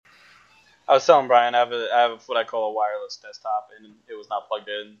I was telling Brian I have what I call a wireless desktop, and it was not plugged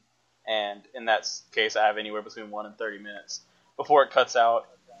in. And in that case, I have anywhere between 1 and 30 minutes before it cuts out,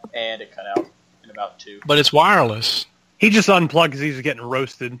 and it cut out in about 2. But it's wireless. He just unplugged because he was getting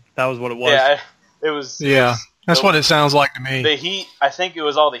roasted. That was what it was. Yeah, it was. Yeah, that's what it sounds like to me. The heat, I think it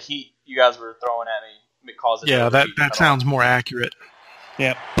was all the heat you guys were throwing at me. It caused it. Yeah, that sounds more accurate.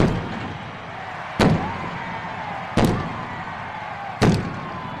 Yeah.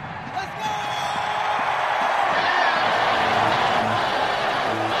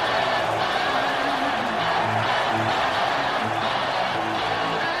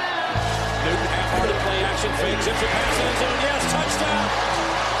 Fakes it for pass end zone. Yes, touchdown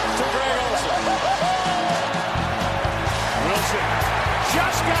to Greg Olsen. Wilson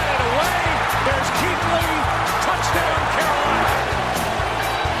just got it away. There's Keith Lee. Touchdown, Carolina.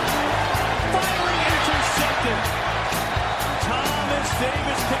 Finally intercepted. Thomas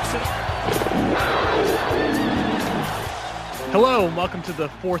Davis picks it up. Hello, and welcome to the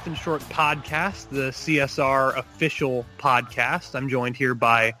Fourth and Short podcast, the CSR official podcast. I'm joined here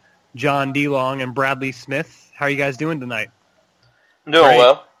by John DeLong and Bradley Smith. How are you guys doing tonight? I'm doing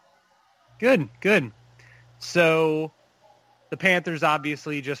well. Good. So, the Panthers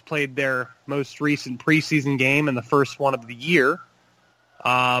obviously just played their most recent preseason game and the first one of the year.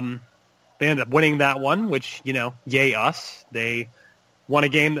 They ended up winning that one, which, yay us. They won a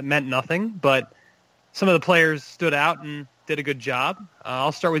game that meant nothing, but some of the players stood out and did a good job.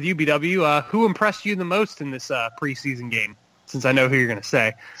 I'll start with you, BW. Who impressed you the most in this preseason game? Since I know who you're going to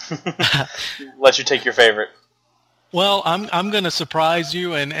say. Let you take your favorite. Well, I'm going to surprise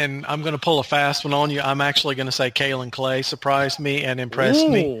you, and I'm going to pull a fast one on you. I'm actually going to say Kalen Clay surprised me and impressed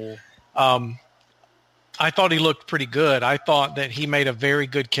me. I thought he looked pretty good. I thought that he made a very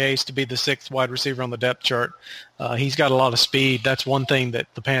good case to be the 6th wide receiver on the depth chart. He's got a lot of speed. That's one thing that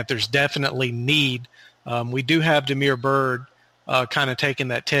the Panthers definitely need. We do have Damiere Byrd kind of taking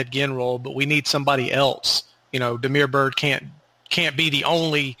that Ted Ginn role, but we need somebody else. Damiere Byrd can't be the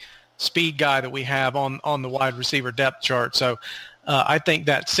only speed guy that we have on the wide receiver depth chart. So I think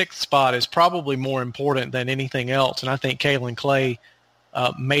that 6th spot is probably more important than anything else. And I think Kalen Clay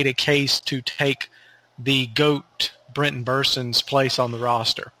made a case to take the GOAT Brenton Burson's place on the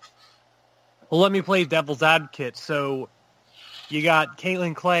roster. Well, let me play devil's advocate. So you got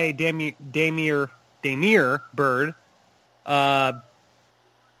Kalen Clay, Damiere Byrd.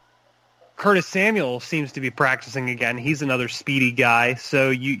 Curtis Samuel seems to be practicing again. He's another speedy guy.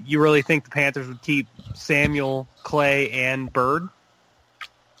 So you really think the Panthers would keep Samuel, Clay, and Byrd?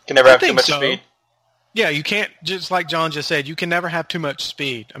 Can never have too much speed. Yeah, you can't, just like John just said, you can never have too much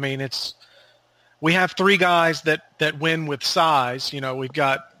speed. I mean, we have 3 guys that win with size. We've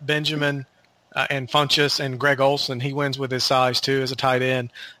got Benjamin and Funchess and Greg Olsen. He wins with his size, too, as a tight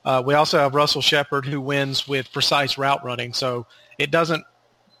end. We also have Russell Shepard, who wins with precise route running. So it doesn't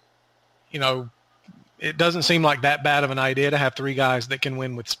seem like that bad of an idea to have 3 guys that can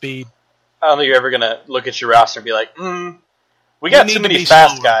win with speed. I don't think you're ever going to look at your roster and be like, we got too many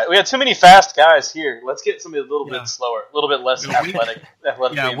fast guys. We got too many fast guys here. Let's get somebody a little bit slower, a little bit less athletic.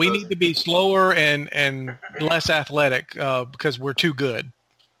 Yeah, we need to be slower and less athletic because we're too good.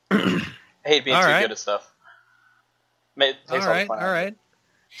 I hate being too good at stuff. All right.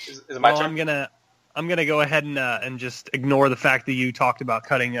 Is it my turn? I'm gonna go ahead and just ignore the fact that you talked about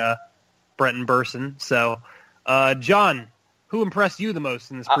cutting Brenton Burson. So, John, who impressed you the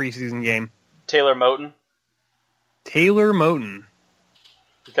most in this preseason game? Taylor Moton.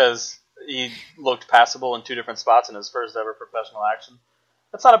 Because he looked passable in 2 different spots in his first ever professional action.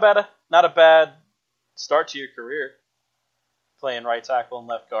 That's not a bad start to your career. Playing right tackle and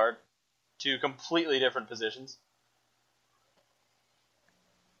left guard. 2 completely different positions.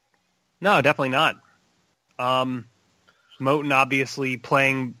 No, definitely not. Moton obviously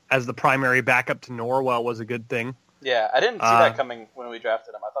playing as the primary backup to Norwell was a good thing. Yeah, I didn't see that coming when we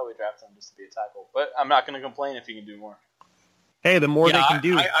drafted him. I thought we drafted him just to be a tackle. But I'm not going to complain if he can do more. Hey, the more they can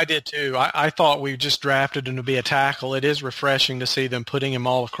do. I did too. I thought we just drafted him to be a tackle. It is refreshing to see them putting him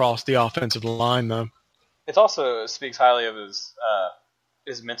all across the offensive line, though. It also speaks highly of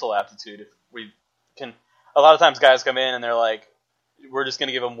his mental aptitude. If we can, a lot of times guys come in and they're like, we're just going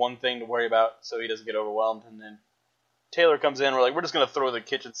to give him one thing to worry about so he doesn't get overwhelmed. And then Taylor comes in, we're like, we're just going to throw the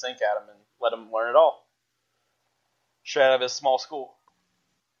kitchen sink at him and let him learn it all. Straight out of his small school.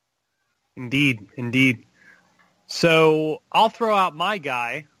 Indeed. So I'll throw out my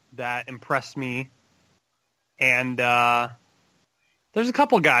guy that impressed me. And there's a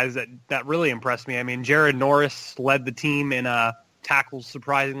couple guys that really impressed me. I mean, Jared Norris led the team in tackles,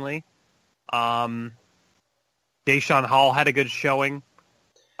 surprisingly. Deshaun Hall had a good showing.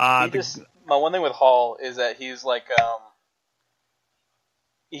 He just my one thing with Hall is that he's like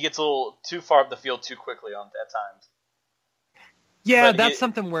he gets a little too far up the field too quickly at times. Yeah, that's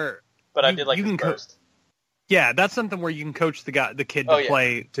something where. But I did like his burst. Yeah, that's something where you can coach the kid to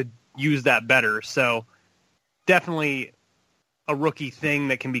play to use that better. So definitely a rookie thing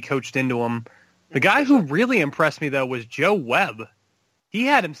that can be coached into him. The guy who really impressed me though was Joe Webb. He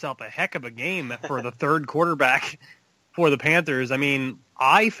had himself a heck of a game for the third quarterback for the Panthers. I mean,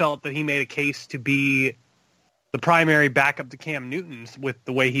 I felt that he made a case to be the primary backup to Cam Newton with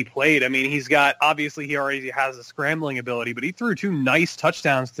the way he played. I mean, obviously he already has a scrambling ability, but he threw 2 nice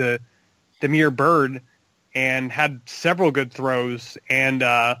touchdowns to Demir Bird and had several good throws. And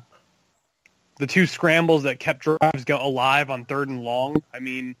the 2 scrambles that kept drives alive on 3rd and long. I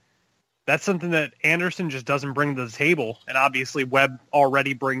mean, that's something that Anderson just doesn't bring to the table. And obviously Webb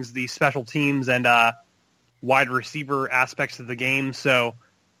already brings the special teams and wide receiver aspects of the game. So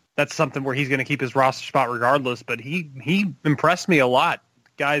that's something where he's going to keep his roster spot regardless. But he impressed me a lot.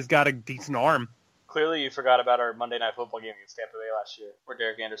 Guy's got a decent arm. Clearly you forgot about our Monday Night Football game against Tampa Bay last year where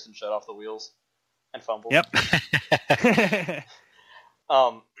Derek Anderson shut off the wheels and fumbled. Yep.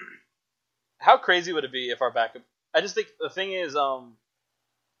 How crazy would it be if our backup... I just think the thing is,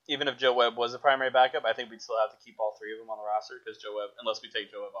 even if Joe Webb was the primary backup, I think we'd still have to keep all 3 of them on the roster because Joe Webb, unless we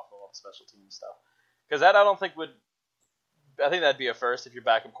take Joe Webb off of all the special team stuff. Because that I don't think would... I think that'd be a first if your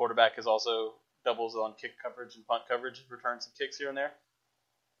backup quarterback is also doubles on kick coverage and punt coverage and returns some kicks here and there.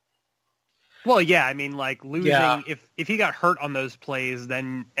 Well, yeah, I mean, like losing if he got hurt on those plays,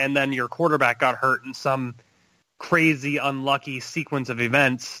 then your quarterback got hurt in some crazy, unlucky sequence of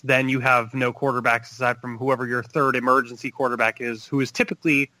events, then you have no quarterbacks aside from whoever your third emergency quarterback is, who is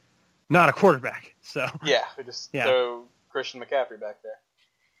typically not a quarterback. So yeah, we just throw Christian McCaffrey back there.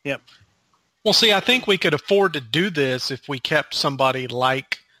 Yep. Well, see, I think we could afford to do this if we kept somebody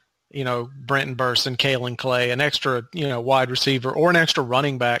like, Brenton Burst and Kalen Clay, an extra, wide receiver or an extra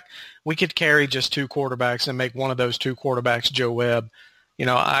running back. We could carry just 2 quarterbacks and make one of those 2 quarterbacks Joe Webb.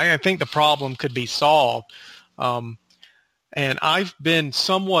 I think the problem could be solved. And I've been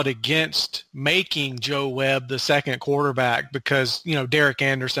somewhat against making Joe Webb the second quarterback because, Derek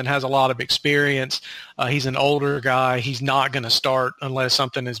Anderson has a lot of experience. He's an older guy. He's not going to start unless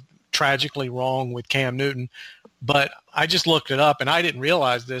something is tragically wrong with Cam Newton. But I just looked it up, and I didn't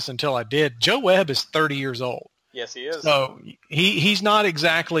realize this until I did. Joe Webb is 30 years old. Yes, he is. So he's not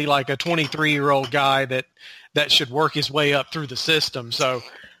exactly like a 23-year-old guy that should work his way up through the system. So,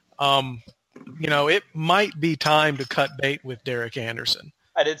 it might be time to cut bait with Derek Anderson.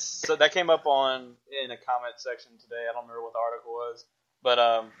 I did. So that came up in a comment section today. I don't remember what the article was,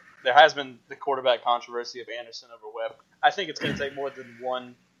 but there has been the quarterback controversy of Anderson over Webb. I think it's going to take more than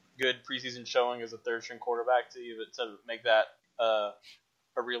one good preseason showing as a third-string quarterback to make that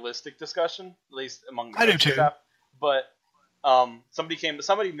a realistic discussion, at least among the I do too. Staff. But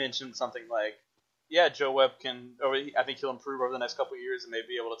somebody mentioned something like, yeah, Joe Webb I think he'll improve over the next couple of years and maybe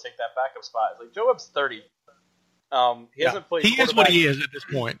be able to take that backup spot. It's like Joe Webb's 30. He hasn't played. He is what he is at this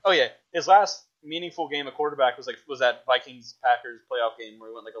point. Oh yeah, his last meaningful game of quarterback was that Vikings Packers playoff game where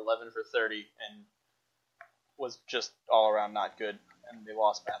he went like 11 for 30 and was just all around not good, and they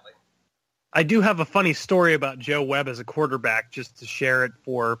lost badly. I do have a funny story about Joe Webb as a quarterback, just to share it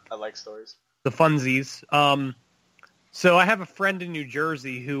for. I like stories. The funsies. So I have a friend in New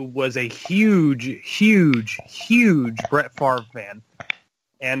Jersey who was a huge Brett Favre fan.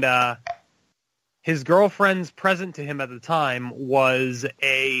 And his girlfriend's present to him at the time was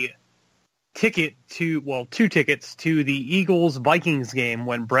a ticket to, 2 tickets to the Eagles-Vikings game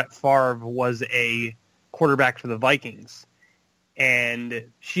when Brett Favre was a quarterback for the Vikings.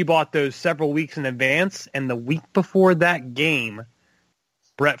 And she bought those several weeks in advance, and the week before that game,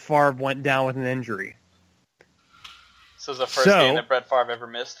 Brett Favre went down with an injury. So it was the first game that Brett Favre ever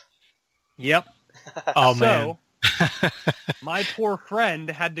missed? Yep. Oh, man. My poor friend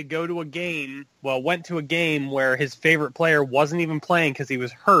had to go to went to a game where his favorite player wasn't even playing because he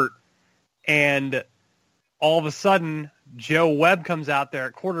was hurt. And all of a sudden, Joe Webb comes out there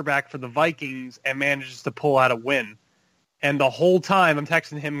at quarterback for the Vikings and manages to pull out a win. And the whole time I'm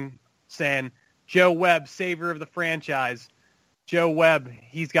texting him saying, Joe Webb, savior of the franchise. Joe Webb,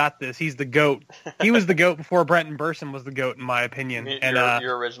 he's got this. He's the GOAT. He was the GOAT before Brenton Burson was the GOAT, in my opinion.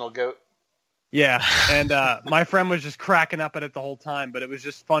 Your original GOAT? Yeah, and my friend was just cracking up at it the whole time, but it was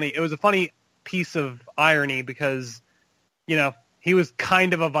just funny. It was a funny piece of irony because, he was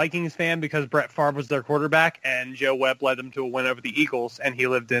kind of a Vikings fan because Brett Favre was their quarterback, and Joe Webb led them to a win over the Eagles, and he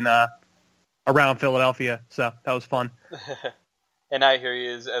lived in around Philadelphia, so that was fun. And now here he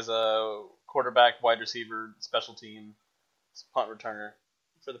is as a quarterback, wide receiver, special team, punt returner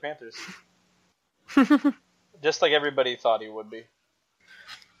for the Panthers. Just like everybody thought he would be.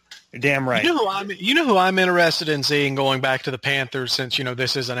 You're damn right. You know who I'm interested in seeing going back to the Panthers, since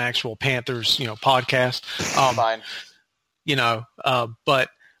this is an actual Panthers podcast. Fine. But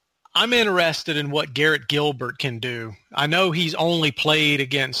I'm interested in what Garrett Gilbert can do. I know he's only played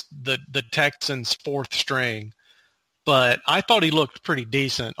against the Texans' fourth string, but I thought he looked pretty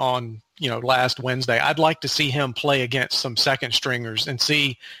decent on last Wednesday. I'd like to see him play against some second stringers and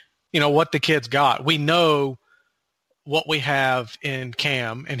see what the kid's got. We know what we have in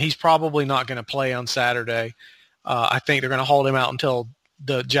Cam, and he's probably not going to play on Saturday. I think they're going to hold him out until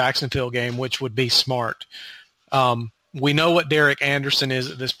the Jacksonville game, which would be smart. We know what Derek Anderson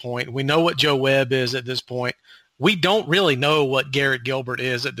is at this point. We know what Joe Webb is at this point. We don't really know what Garrett Gilbert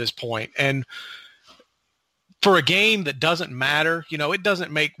is at this point. And for a game that doesn't matter, it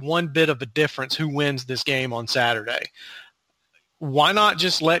doesn't make one bit of a difference who wins this game on Saturday. Why not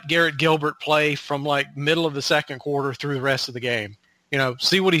just let Garrett Gilbert play from middle of the second quarter through the rest of the game?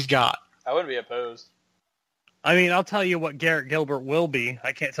 See what he's got. I wouldn't be opposed. I mean, I'll tell you what Garrett Gilbert will be.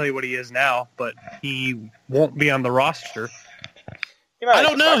 I can't tell you what he is now, but he won't be on the roster. I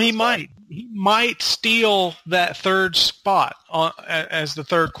don't know. He might steal that third spot as the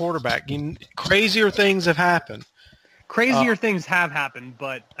third quarterback. Crazier things have happened. Crazier things have happened,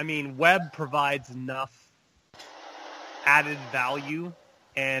 but, I mean, Webb provides enough added value,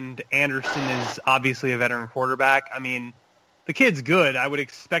 and Anderson is obviously a veteran quarterback. I mean, the kid's good. I would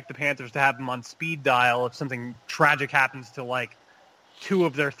expect the Panthers to have him on speed dial if something tragic happens to, two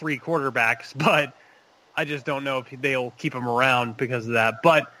of their three quarterbacks, but I just don't know if they'll keep him around because of that.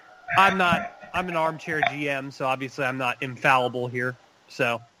 But I'm an armchair GM, so obviously I'm not infallible here.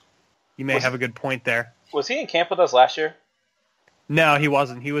 So you may have a good point there. Was he in camp with us last year? No, he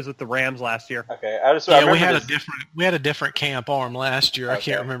wasn't. He was with the Rams last year. Okay, we had a different camp arm last year. Okay. I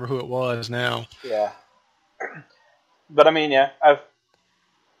can't remember who it was now. Yeah, but I mean, I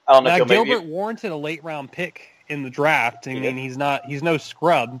don't know. Now, Gilbert warranted a late round pick in the draft. I mean, he's no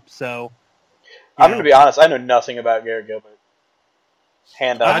scrub. So I'm going to be honest. I know nothing about Garrett Gilbert.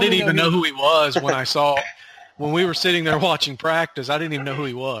 Hand up. I didn't even know who he was when we were sitting there watching practice. I didn't even know who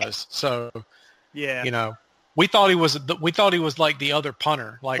he was. So yeah, we thought he was like the other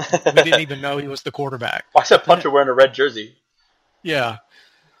punter. We didn't even know he was the quarterback. Why is that punter wearing a red jersey? Yeah.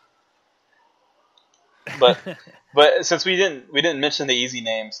 But since we didn't mention the easy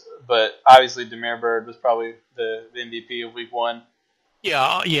names, but obviously Damiere Byrd was probably the MVP of Week 1.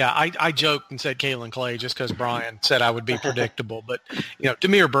 Yeah. I joked and said Kalen Clay just because Brian said I would be predictable, but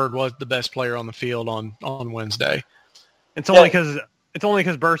Damiere Byrd was the best player on the field on Wednesday. It's only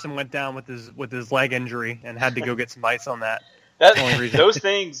because Burson went down with his leg injury and had to go get some ice on that. That's the only reason. Those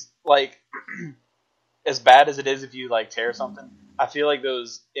things, as bad as it is if you tear something, I feel like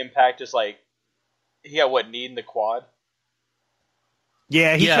those impact just he got knee in the quad.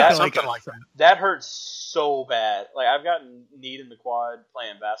 Yeah, something like that. That hurts so bad. I've gotten kneed in the quad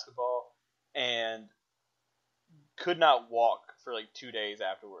playing basketball and could not walk for 2 days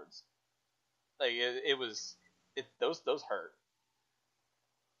afterwards. Those hurt.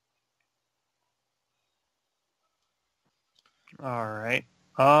 All right.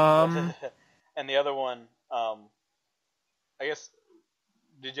 And the other one, I guess.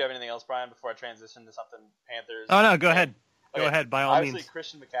 Did you have anything else, Brian, before I transition to something Panthers? Oh no, go ahead. Okay. Go ahead, by all Obviously, means.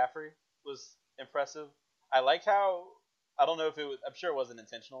 Christian McCaffrey was impressive. I like how, I don't know if it was, I'm sure it wasn't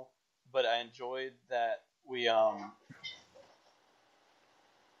intentional, but I enjoyed that we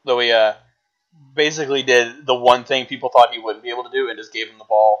basically did the one thing people thought he wouldn't be able to do and just gave him the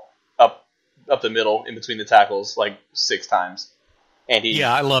ball up the middle in between the tackles 6 times. And he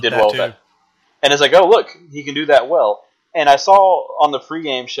I love did that well too. with that. And it's oh, look, he can do that well. And I saw on the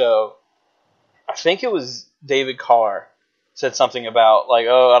pregame show, I think it was David Carr said something about I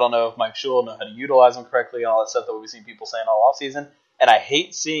don't know if Mike Shule know how to utilize him correctly and all that stuff that we've seen people saying all offseason. And I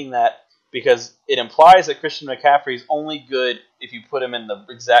hate seeing that because it implies that Christian McCaffrey is only good if you put him in the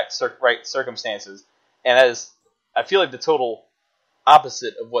exact right circumstances. And that is, I feel like the total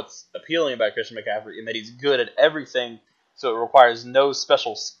opposite of what's appealing about Christian McCaffrey in that he's good at everything. So it requires no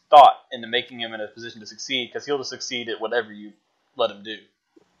special thought into making him in a position to succeed because he'll just succeed at whatever you let him do.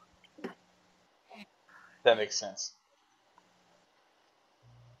 That makes sense.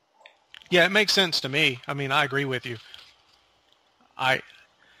 Yeah, it makes sense to me. I mean, I agree with you. I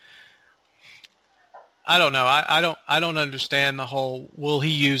don't know. I don't understand the whole "will he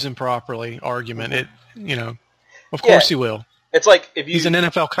use him properly" argument. Of course he will. It's if you, he's an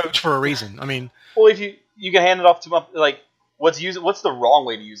NFL coach for a reason. I mean, well, if you can hand it off to him, what's the wrong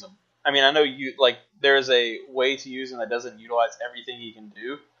way to use him? I mean, I know there's a way to use him that doesn't utilize everything he can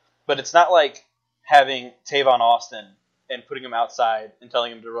do, but it's not having Tavon Austin and putting him outside and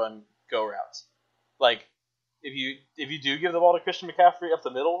telling him to run go routes. Like, if you do give the ball to Christian McCaffrey up the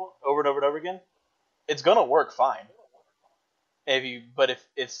middle over and over and over again, it's gonna work fine. But if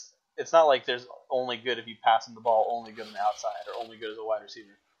it's not like there's only good if you pass him the ball, only good on the outside, or only good as a wide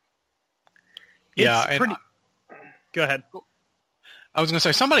receiver. Yeah, Go ahead. I was going to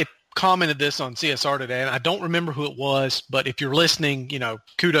say, somebody commented this on CSR today, and I don't remember who it was, but if you're listening,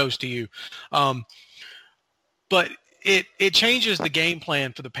 kudos to you. But it changes the game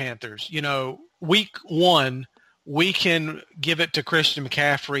plan for the Panthers. Week 1, we can give it to Christian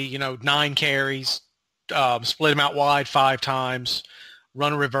McCaffrey, 9 carries, split him out wide 5 times,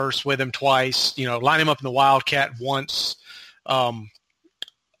 run a reverse with him twice, line him up in the Wildcat once,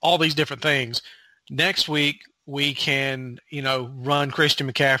 all these different things. Next week, we can, run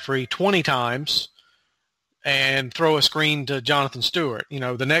Christian McCaffrey 20 times and throw a screen to Jonathan Stewart.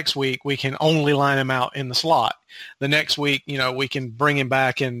 The next week, we can only line him out in the slot. The next week, we can bring him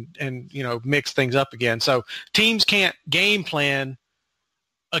back and mix things up again. So teams can't game plan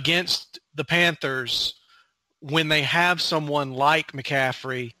against the Panthers when they have someone like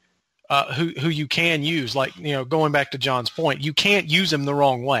McCaffrey who you can use. Like, going back to John's point, you can't use him the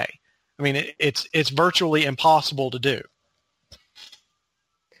wrong way. I mean, it's virtually impossible to do.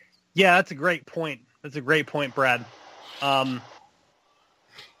 Yeah, that's a great point. That's a great point, Brad. I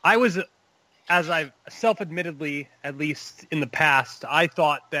was, as I've self-admittedly, at least in the past, I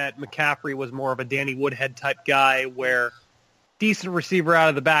thought that McCaffrey was more of a Danny Woodhead type guy where decent receiver out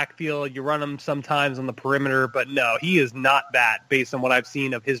of the backfield, you run him sometimes on the perimeter, but no, he is not that based on what I've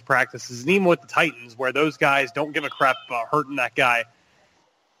seen of his practices. And even with the Titans, where those guys don't give a crap about hurting that guy,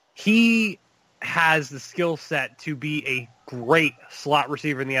 he has the skill set to be a great slot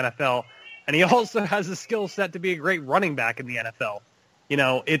receiver in the NFL, and he also has the skill set to be a great running back in the NFL.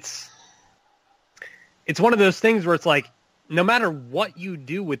 It's one of those things where it's like, no matter what you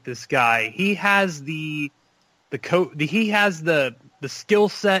do with this guy, he has the skill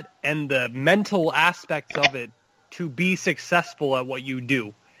set and the mental aspects of it to be successful at what you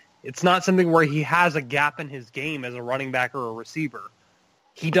do. It's not something where he has a gap in his game as a running back or a receiver.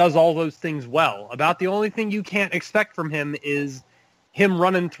 He does all those things well. About the only thing you can't expect from him is him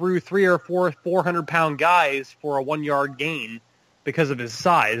running through 3 or 4 400-pound guys for a 1-yard gain because of his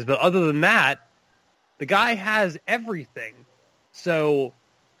size. But other than that, the guy has everything. So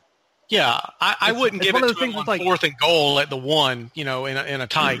yeah, I wouldn't give it to him on 4th and goal at the 1, in a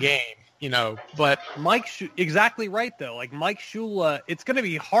tie game, but exactly right, though. Like Mike Shula, it's going to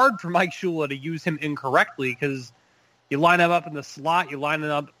be hard for Mike Shula to use him incorrectly because you line him up in the slot, you line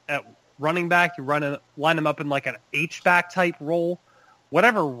him up at running back, you line him up in like an H-back type role.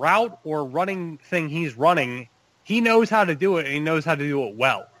 Whatever route or running thing he's running, he knows how to do it, and he knows how to do it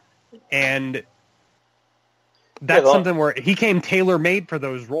well. And that's something where he came tailor-made for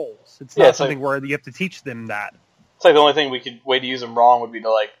those roles. It's not something where you have to teach them that. It's like the only thing way to use him wrong would be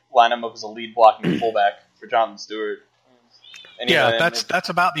to line him up as a lead blocking fullback for Jonathan Stewart. And that's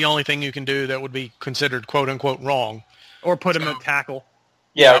about the only thing you can do that would be considered quote-unquote wrong. Or put him at tackle.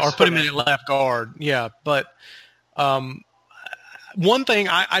 Yeah, or put him in left guard. Yeah, but one thing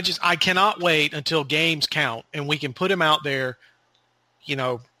I cannot wait until games count and we can put him out there,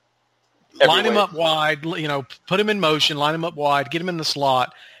 line him up wide, put him in motion, line him up wide, get him in the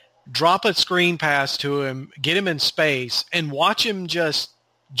slot, drop a screen pass to him, get him in space, and watch him just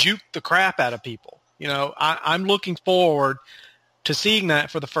juke the crap out of people. I'm looking forward to seeing that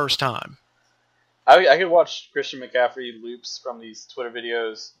for the first time. I could watch Christian McCaffrey loops from these Twitter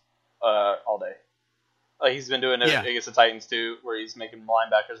videos all day. Like he's been doing it against the Titans too, where he's making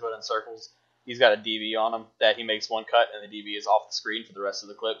linebackers run in circles. He's got a DB on him that he makes one cut, and the DB is off the screen for the rest of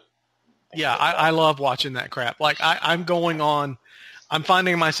the clip. Yeah, I love watching that crap. Like I'm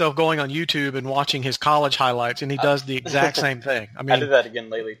finding myself going on YouTube and watching his college highlights, and he does the exact same thing. I mean, I did that again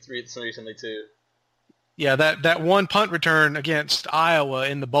lately, recently too. Yeah, that one punt return against Iowa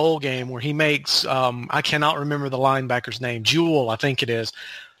in the bowl game where he makes, I cannot remember the linebacker's name, Jewell, I think it is.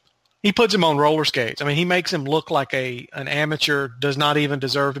 He puts him on roller skates. I mean, he makes him look like an amateur, does not even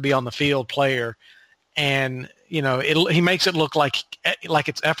deserve to be on the field player. And, he makes it look like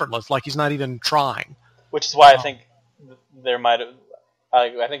it's effortless, like he's not even trying. Which is why I think there might have,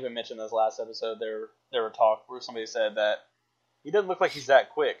 I think we mentioned this last episode, there were talk where somebody said that he doesn't look like he's that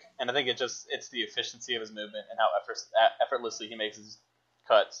quick, and I think it's the efficiency of his movement and how effortlessly he makes his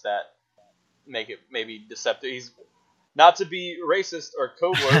cuts that make it maybe deceptive. He's not to be racist or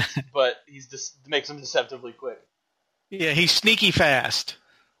code words, but he's just makes him deceptively quick. Yeah, he's sneaky fast.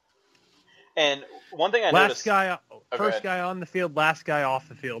 And one thing I noticed, first guy on the field, last guy off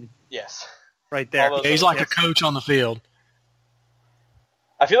the field. Yes, right there. All Yeah, he's like a coach on the field.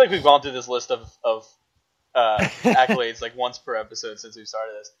 I feel like we've gone through this list of accolades like once per episode since we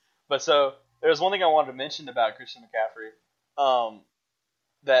started this. But so there's one thing I wanted to mention about Christian McCaffrey.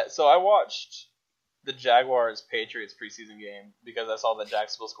 So I watched the Jaguars Patriots preseason game because I saw that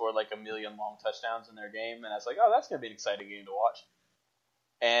Jacksonville scored like 1 million long touchdowns in their game, and I was like, oh, that's gonna be an exciting game to watch.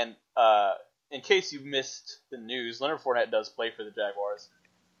 And in case you missed the news, Leonard Fournette does play for the Jaguars,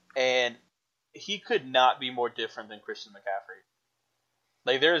 and he could not be more different than Christian McCaffrey.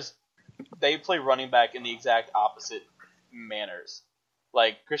 Like they play running back in the exact opposite manners.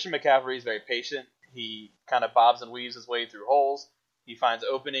 Like Christian McCaffrey is very patient. He kind of bobs and weaves his way through holes. He finds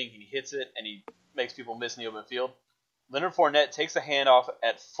opening, he hits it, and he makes people miss in the open field. Leonard Fournette takes a handoff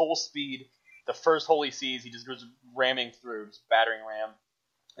at full speed. The first hole he sees, he just goes ramming through, just battering ram,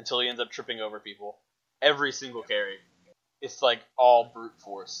 until he ends up tripping over people. Every single carry. It's like all brute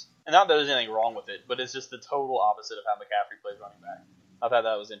force. And not that there's anything wrong with it, but it's just the total opposite of how McCaffrey plays running back. I thought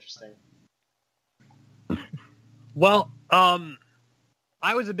that was interesting. Well,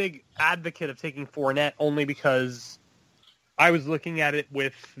 I was a big advocate of taking Fournette only because I was looking at it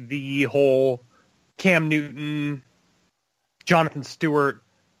with the whole Cam Newton, Jonathan Stewart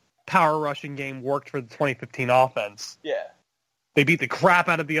power rushing game worked for the 2015 offense. Yeah. They beat the crap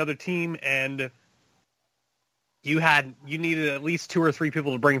out of the other team, and you needed at least 2 or 3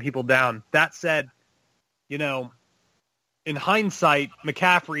 people to bring people down. That said, in hindsight,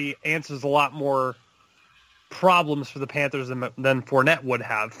 McCaffrey answers a lot more problems for the Panthers than Fournette would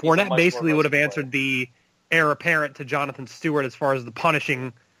have. Fournette basically would have answered the heir apparent to Jonathan Stewart as far as the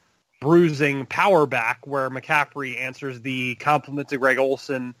punishing, bruising power back, where McCaffrey answers the compliment to Greg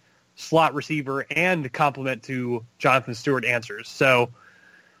Olsen, slot receiver, and compliment to Jonathan Stewart answers. So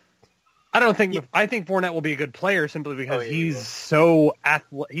I think Fournette will be a good player simply because he's so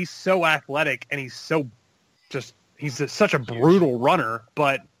athletic and he's such a brutal runner.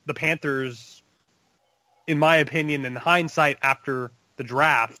 But the Panthers, in my opinion, in hindsight after the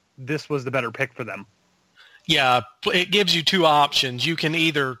draft, this was the better pick for them. Yeah, it gives you 2 options. You can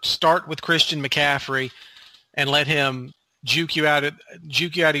either start with Christian McCaffrey and let him juke you out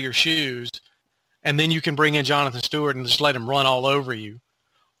of your shoes, and then you can bring in Jonathan Stewart and just let him run all over you.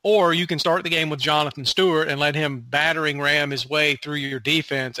 Or you can start the game with Jonathan Stewart and let him battering ram his way through your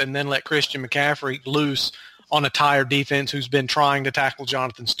defense, and then let Christian McCaffrey loose on a tired defense who's been trying to tackle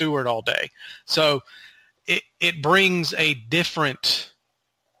Jonathan Stewart all day. So it brings a different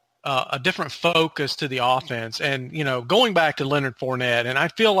focus to the offense. And, going back to Leonard Fournette, and I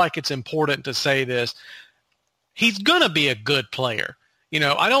feel like it's important to say this, he's going to be a good player.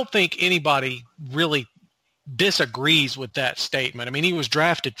 I don't think anybody really disagrees with that statement. I mean, he was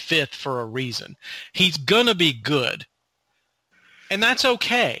drafted 5th for a reason. He's going to be good. And that's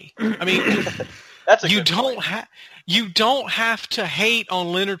okay. I mean, that's you don't have to hate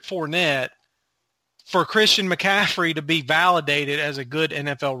on Leonard Fournette for Christian McCaffrey to be validated as a good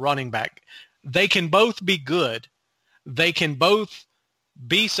NFL running back. They can both be good. They can both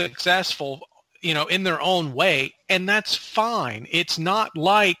be successful, in their own way, and that's fine. It's not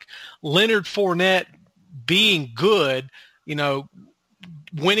like Leonard Fournette being good,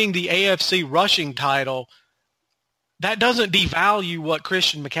 winning the AFC rushing title. That doesn't devalue what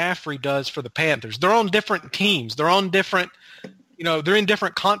Christian McCaffrey does for the Panthers. They're on different teams. They're on different they're in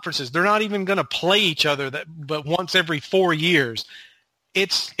different conferences. They're not even going to play each other but once every 4 years.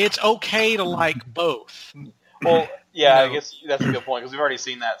 It's okay to like both. Well, yeah, I guess that's a good point because we've already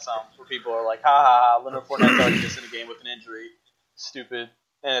seen that some where people are like, ha ha ha, Leonard Fournette's already just in a game with an injury. Stupid.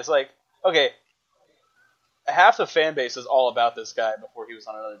 And it's like, okay, half the fan base is all about this guy before he was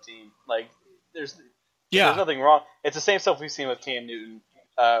on another team. Like, there's nothing wrong. It's the same stuff we've seen with Cam Newton.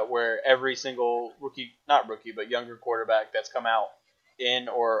 Where every single younger quarterback that's come out in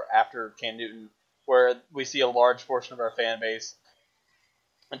or after Cam Newton, where we see a large portion of our fan base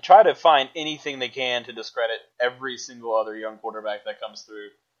and try to find anything they can to discredit every single other young quarterback that comes through,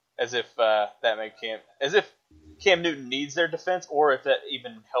 as if Cam Newton needs their defense, or if that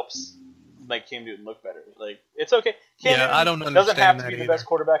even helps make Cam Newton look better. Like, it's okay. Cam Newton I don't understand doesn't have to be either. the best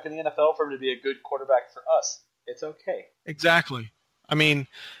quarterback in the NFL for him to be a good quarterback for us. It's okay. Exactly. I mean,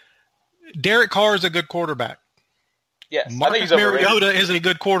 Derek Carr is a good quarterback. Yes, Marcus Mariota is a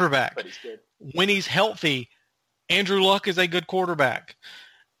good quarterback. But he's good. When he's healthy, Andrew Luck is a good quarterback.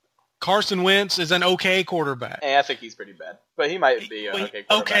 Carson Wentz is an okay quarterback. And I think he's pretty bad, but he might be an okay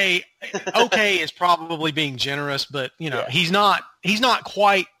quarterback. Okay is probably being generous, but he's not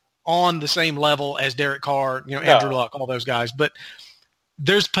quite on the same level as Derek Carr, Andrew Luck, all those guys. But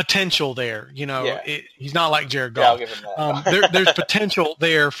there's potential there. He's not like Jared Yeah, I'll Goff. give him that. There's potential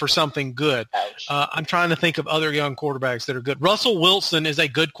there for something good. Ouch. I'm trying to think of other young quarterbacks that are good. Russell Wilson is a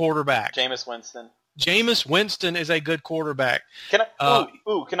good quarterback. Jameis Winston. Jameis Winston is a good quarterback. Can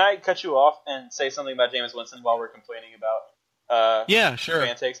I cut you off and say something about Jameis Winston while we're complaining about yeah, sure.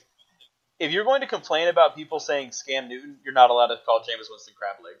 fan takes? If you're going to complain about people saying Scam Newton, you're not allowed to call Jameis Winston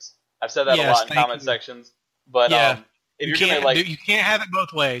crab legs. I've said that a lot in comment sections. But if you can't have it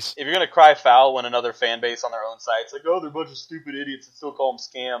both ways. If you're going to cry foul when another fan base on their own site's like, oh, they're a bunch of stupid idiots and still call him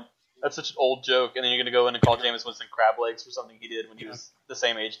Scam, that's such an old joke. And then you're going to go in and call Jameis Winston crab legs for something he did when he was the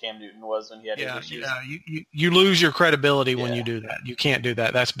same age Cam Newton was when he had his issues. Yeah, you lose your credibility when you do that. You can't do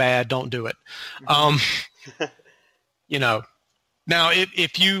that. That's bad. Don't do it. Now,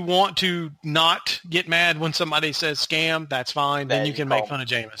 if you want to not get mad when somebody says scam, that's fine. Then you can make fun of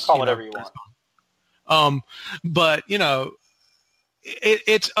Jameis. Call whatever you want. But,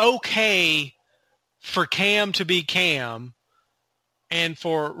 it's okay for Cam to be Cam and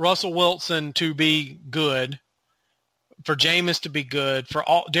for Russell Wilson to be good, for Jameis to be good, for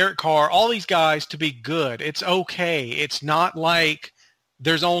Derek Carr, all these guys to be good. It's okay. It's not like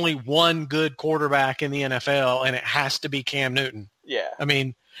there's only one good quarterback in the NFL and it has to be Cam Newton. Yeah. I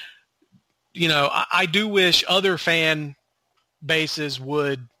mean, I do wish other fan bases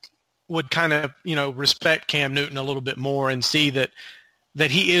would kind of, respect Cam Newton a little bit more and see that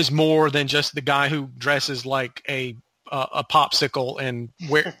he is more than just the guy who dresses like a popsicle and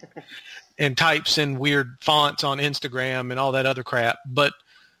and types in weird fonts on Instagram and all that other crap. But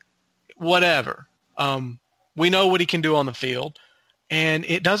whatever. We know what he can do on the field, and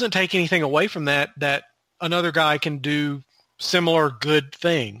it doesn't take anything away from that another guy can do similar good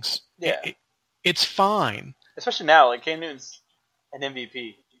things. Yeah. It's fine. Especially now, like Cam Newton's an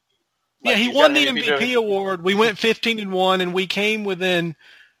MVP. Like, he won the MVP award. We went 15-1, and we came within,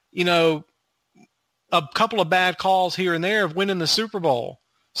 a couple of bad calls here and there of winning the Super Bowl.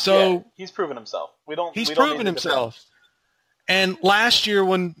 So he's proven himself. He's proven himself. And last year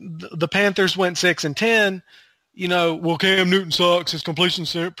when the Panthers went 6-10, well, Cam Newton sucks. His completion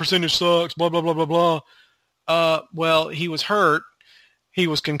percentage sucks. Blah blah blah blah blah. Well, he was hurt. He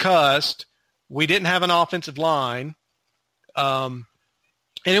was concussed. We didn't have an offensive line. And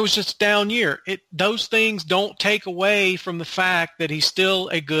it was just a down year. Those things don't take away from the fact that he's still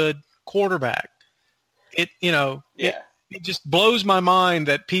a good quarterback. It just blows my mind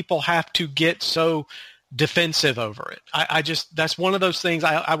that people have to get so defensive over it. That's one of those things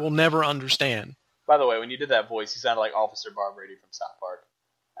I will never understand. By the way, when you did that voice, you sounded like Officer Bob Brady from South Park.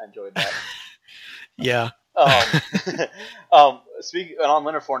 I enjoyed that. Yeah. Speaking on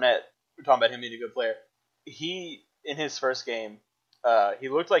Leonard Fournette, we're talking about him being a good player. He, in his first game, he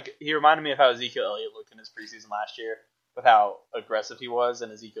reminded me of how Ezekiel Elliott looked in his preseason last year, with how aggressive he was,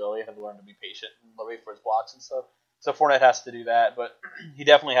 and Ezekiel Elliott had to learn to be patient and wait for his blocks and stuff. So Fournette has to do that, but he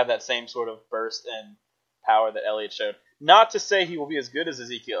definitely had that same sort of burst and power that Elliott showed. Not to say he will be as good as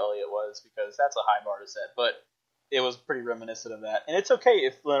Ezekiel Elliott was, because that's a high bar to set, but it was pretty reminiscent of that. And it's okay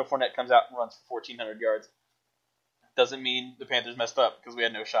if Leonard Fournette comes out and runs for 1,400 yards. Doesn't mean the Panthers messed up, because we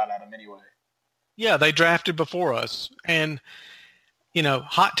had no shot at him anyway. Yeah, they drafted before us. And,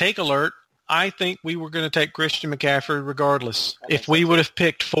 hot take alert, I think we were going to take Christian McCaffrey regardless. If we would have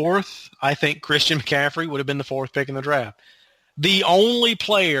picked fourth, I think Christian McCaffrey would have been the fourth pick in the draft. The only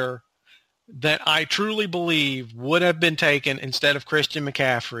player that I truly believe would have been taken instead of Christian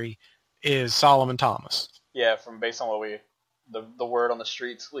McCaffrey is Solomon Thomas. Yeah, based on the word on the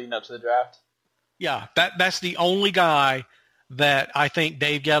streets leading up to the draft. Yeah, that's the only guy that I think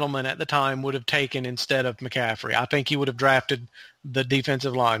Dave Gettleman at the time would have taken instead of McCaffrey. I think he would have drafted the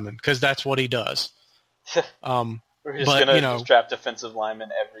defensive lineman because that's what he does. We're just going to just draft defensive linemen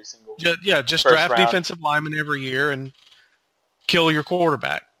every single just draft round. Defensive linemen every year and kill your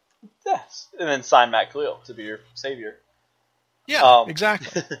quarterback. Yes, and then sign Matt Khalil to be your savior. Yeah,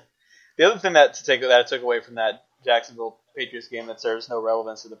 exactly. The other thing that I took away from that Jacksonville Patriots game that serves no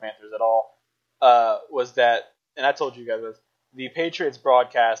relevance to the Panthers at all was that, and I told you guys this, the Patriots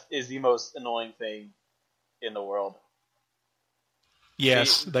broadcast is the most annoying thing in the world.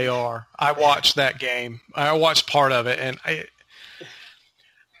 Yes, they are. I watched that game. I watched part of it, and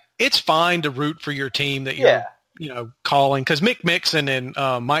it's fine to root for your team that you're calling, because Mick Mixon and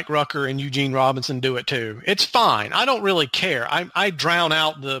Mike Rucker and Eugene Robinson do it too. It's fine. I don't really care. I drown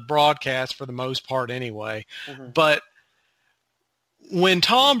out the broadcast for the most part anyway. Mm-hmm. But when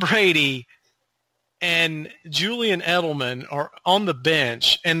Tom Brady and Julian Edelman are on the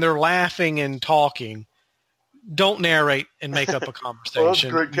bench and they're laughing and talking, don't narrate and make up a conversation. Well, that's a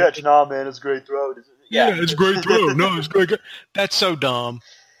great catch. Nah, man, it's a great throw. Yeah, it's a great throw. No, it's great. That's so dumb.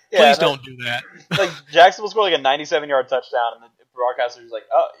 Yeah, Please don't do that. Like Jacksonville scored like a 97-yard touchdown, and the broadcaster's like,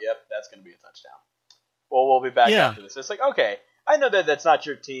 "Oh, yep, that's going to be a touchdown." Well, we'll be back after this. It's like, okay, I know that that's not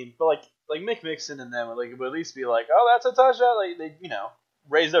your team, but like Mick Mixon and them would at least be like, "Oh, that's a touchdown." Like they,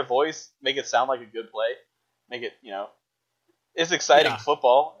 raise their voice, make it sound like a good play, make it, it's exciting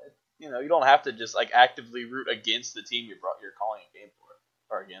football. You don't have to just like actively root against the team you're calling a game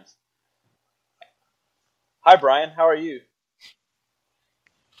for or against. Hi, Brian. How are you?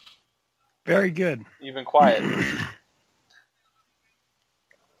 Very good. You've been quiet.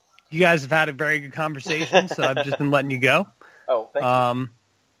 You guys have had a very good conversation, so I've just been letting you go. Oh, thank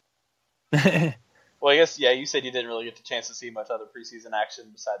you. Well, I guess, you said you didn't really get the chance to see much other preseason action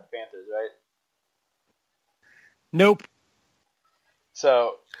beside the Panthers, right? Nope.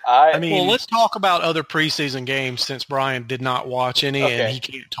 So, well, let's talk about other preseason games since Brian did not watch any and he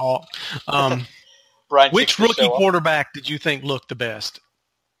can't talk. Brian, which rookie quarterback did you think looked the best?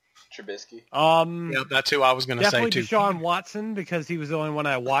 Trubisky. Yeah, that's who I was going to say, too. Definitely Deshaun Watson, because he was the only one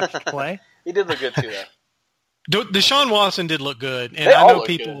I watched play. He did look good, too, though. Deshaun Watson did look good, and I know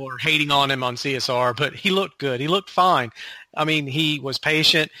people are hating on him on CSR, but he looked good. He looked fine. I mean, he was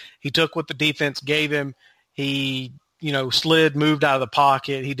patient. He took what the defense gave him. He, slid, moved out of the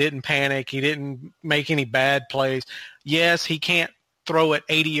pocket. He didn't panic. He didn't make any bad plays. Yes, he can't throw it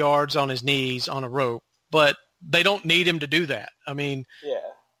 80 yards on his knees on a rope, but they don't need him to do that. I mean,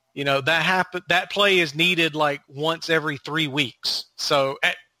 that play is needed like once every 3 weeks. So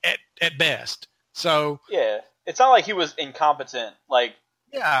at best. So it's not like he was incompetent. Like,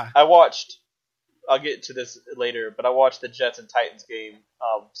 I'll get to this later, but I watched the Jets and Titans game.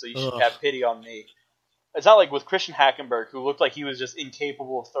 So you should have pity on me. It's not like with Christian Hackenberg, who looked like he was just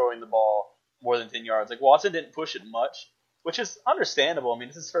incapable of throwing the ball more than 10 yards. Like, Watson didn't push it much, which is understandable. I mean,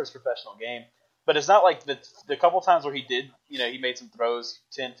 it's his first professional game. But it's not like the couple times where he did, he made some throws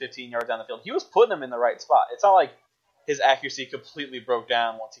 10, 15 yards down the field. He was putting them in the right spot. It's not like his accuracy completely broke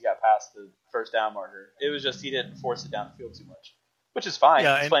down once he got past the first down marker. It was just he didn't force it down the field too much, which is fine.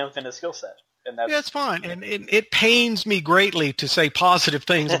 He's playing within his skill set. And it's fine. And it pains me greatly to say positive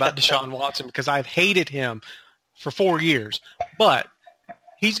things about Deshaun Watson because I've hated him for 4 years. But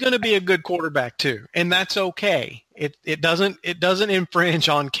he's going to be a good quarterback too, and that's okay. It doesn't infringe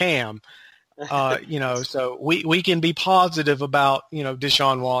on Cam. So we can be positive about,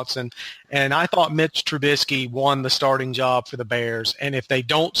 Deshaun Watson. And I thought Mitch Trubisky won the starting job for the Bears. And if they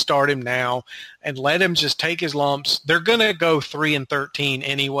don't start him now and let him just take his lumps, they're going to go 3-13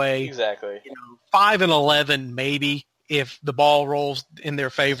 anyway. Exactly. 5-11 maybe if the ball rolls in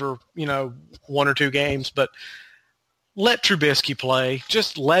their favor, 1 or 2 games. But let Trubisky play.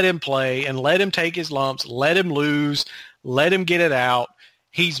 Just let him play and let him take his lumps. Let him lose. Let him get it out.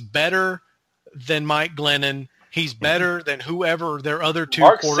 He's better than Mike Glennon. He's better than whoever their other 2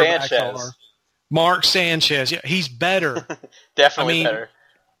 quarterbacks are. Mark Sanchez. Yeah, he's better. Definitely better.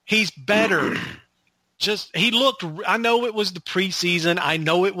 He's better. He looked, I know it was the preseason. I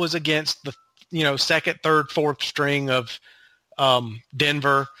know it was against the, second, third, fourth string of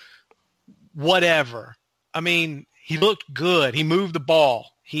Denver. Whatever. I mean, he looked good. He moved the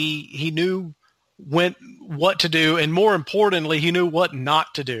ball. He knew what to do, and more importantly, he knew what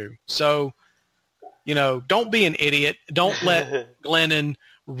not to do. So, don't be an idiot. Don't let Glennon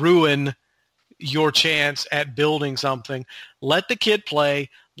ruin your chance at building something. Let the kid play,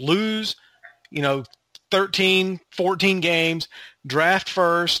 lose, 13, 14 games, draft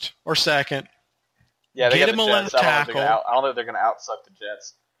first or second. Yeah, they get him a left tackle. I don't think they're going to outsuck the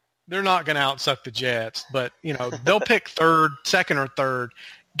Jets. They're not going to outsuck the Jets, but, they'll pick second or third.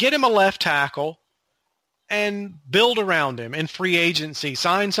 Get him a left tackle and build around him in free agency.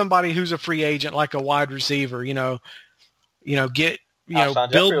 Sign somebody who's a free agent like a wide receiver, build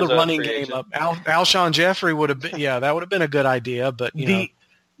the running game up. Alshon Jeffrey would have been, that would have been a good idea, but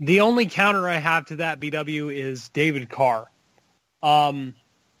the only counter I have to that, BW, is David Carr.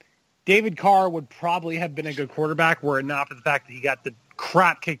 David Carr would probably have been a good quarterback were it not for the fact that he got the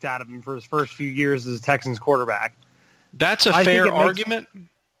crap kicked out of him for his first few years as a Texans quarterback. That's a fair argument.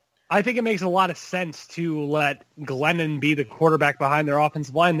 I think it makes a lot of sense to let Glennon be the quarterback behind their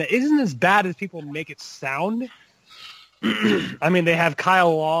offensive line that isn't as bad as people make it sound. I mean, they have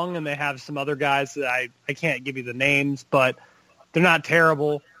Kyle Long and they have some other guys that I can't give you the names, but they're not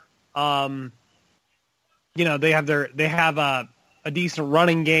terrible. They have a decent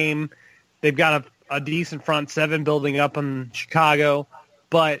running game. They've got a decent front seven building up in Chicago,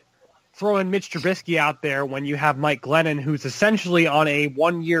 but throwing Mitch Trubisky out there when you have Mike Glennon, who's essentially on a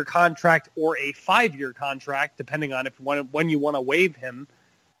 1-year contract or a 5-year contract, depending on when you want to waive him,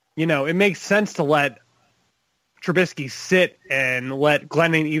 it makes sense to let Trubisky sit and let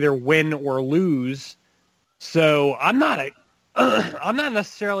Glennon either win or lose. So I'm not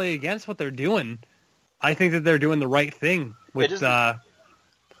necessarily against what they're doing. I think that they're doing the right thing with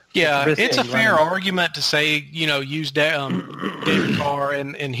Yeah, Trubisky it's a and fair Glennon. argument to say, use David Carr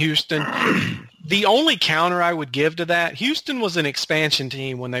in Houston. The only counter I would give to that, Houston was an expansion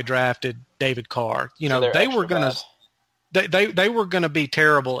team when they drafted David Carr. So they're they extra were gonna they were gonna be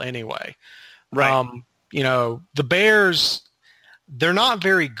terrible anyway. Right. The Bears, they're not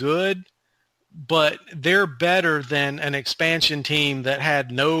very good, but they're better than an expansion team that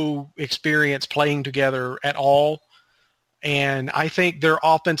had no experience playing together at all. And I think their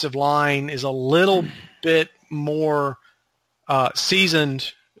offensive line is a little bit more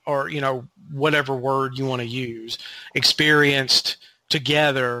seasoned, or, whatever word you want to use, experienced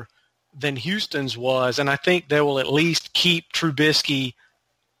together than Houston's was. And I think they will at least keep Trubisky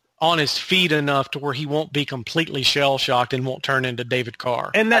on his feet enough to where he won't be completely shell-shocked and won't turn into David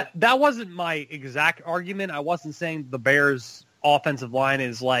Carr. And that wasn't my exact argument. I wasn't saying the Bears' offensive line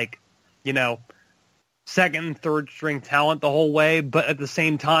is second and third string talent the whole way, but at the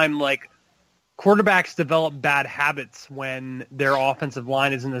same time, quarterbacks develop bad habits when their offensive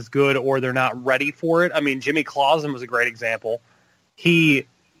line isn't as good or they're not ready for it. I mean, Jimmy Clausen was a great example. He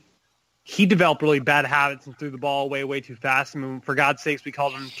developed really bad habits and threw the ball away way too fast. I mean, for God's sakes, we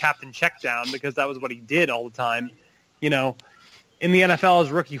called him Captain Checkdown because that was what he did all the time. In the NFL as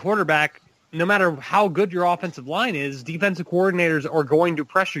a rookie quarterback, no matter how good your offensive line is, defensive coordinators are going to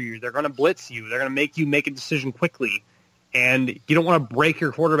pressure you. They're going to blitz you. They're going to make you make a decision quickly. And you don't want to break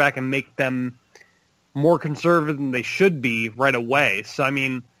your quarterback and make them more conservative than they should be right away. So, I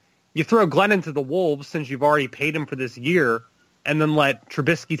mean, you throw Glennon to the Wolves since you've already paid him for this year, and then let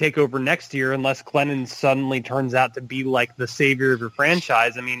Trubisky take over next year unless Glennon suddenly turns out to be like the savior of your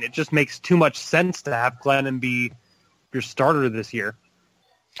franchise. I mean, it just makes too much sense to have Glennon be your starter this year.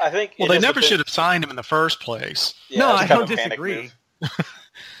 I think. Well, they never should have signed him in the first place. Yeah, no, I don't kind of a panic disagree. move.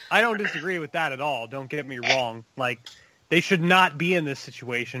 I don't disagree with that at all. Don't get me wrong. They should not be in this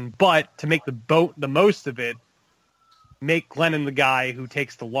situation, but to make the most of it, make Glennon the guy who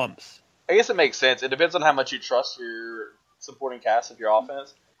takes the lumps. I guess it makes sense. It depends on how much you trust your supporting cast of your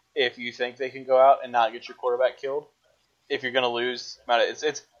offense. If you think they can go out and not get your quarterback killed, if you're going to lose, I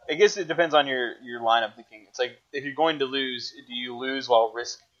guess it depends on your line of thinking. It's like, if you're going to lose, do you lose while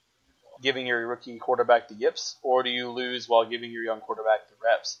risk giving your rookie quarterback the yips, or do you lose while giving your young quarterback the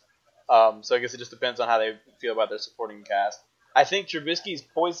reps? So I guess it just depends on how they feel about their supporting cast. I think Trubisky's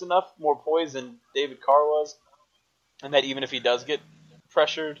poised enough, more poised than David Carr was, and that even if he does get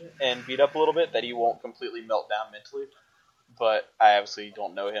pressured and beat up a little bit, that he won't completely melt down mentally. But I obviously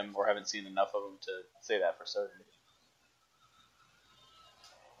don't know him or haven't seen enough of him to say that for certain.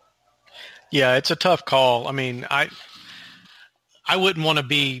 Yeah, it's a tough call. I mean, I wouldn't want to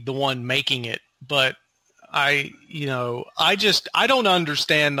be the one making it, but I don't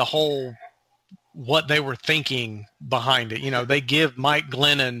understand the whole what they were thinking behind it. They give Mike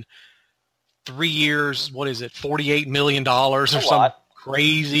Glennon 3 years, what is it, $48 million or some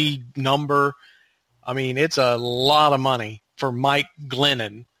crazy number. I mean, it's a lot of money for Mike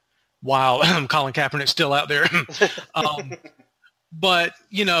Glennon while Colin Kaepernick's still out there. But,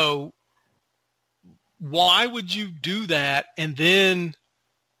 why would you do that and then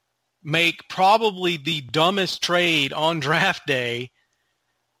make probably the dumbest trade on draft day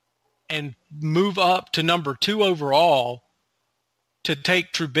and move up to number 2 overall to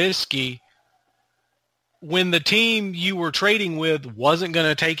take Trubisky when the team you were trading with wasn't going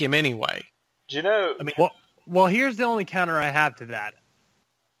to take him anyway? Do you know? I mean, Well, here's the only counter I have to that.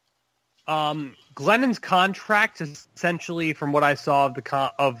 Glennon's contract is essentially, from what I saw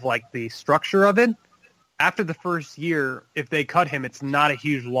of the structure of it, after the first year, if they cut him, it's not a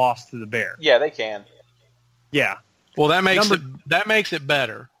huge loss to the Bears. Yeah, they can. Yeah. Well, that makes it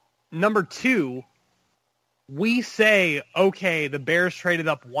better. Number 2, we say, okay, the Bears traded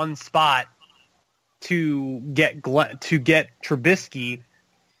up one spot to get Trubisky,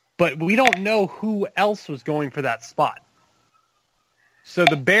 but we don't know who else was going for that spot. So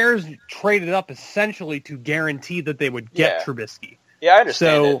the Bears traded up essentially to guarantee that they would get Trubisky. Yeah, I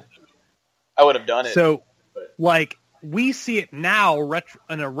understand it. I would have done it. So, we see it now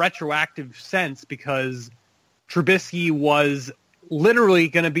in a retroactive sense because Trubisky was literally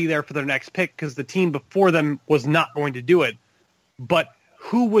going to be there for their next pick because the team before them was not going to do it. But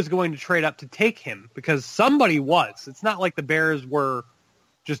who was going to trade up to take him? Because somebody was. It's not like the Bears were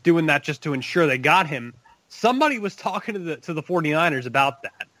just doing that just to ensure they got him. Somebody was talking to the 49ers about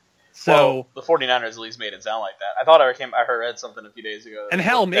that. So the 49ers at least made it sound like that. I thought I read something a few days ago. And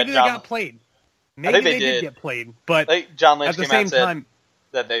hell, maybe they got played. Maybe think they did did. get played, but I think John Lynch at the came out same and said time,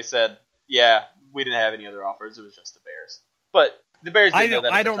 that they said, yeah, we didn't have any other offers. It was just the Bears. But the Bears didn't know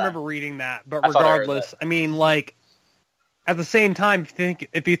that. I don't remember reading that, but I thought I heard regardless, that. I mean, like, at the same time,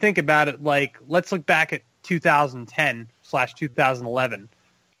 if you think about it, like, let's look back at 2010/2011.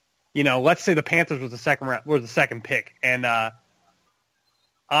 You know, let's say the Panthers was the second pick, and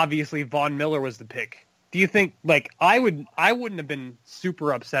obviously Von Miller was the pick. Do you think, like, I wouldn't have been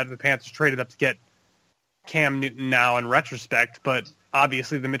super upset if the Panthers traded up to get Cam Newton now in retrospect, but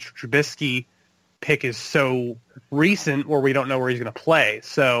obviously the Mitchell Trubisky pick is so recent where we don't know where he's going to play.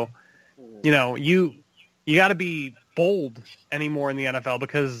 So, you know, you got to be bold anymore in the NFL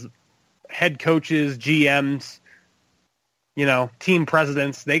because head coaches, GMs, you know, team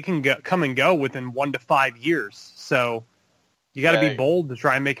presidents, they can come and go within 1 to 5 years. So you got to be bold to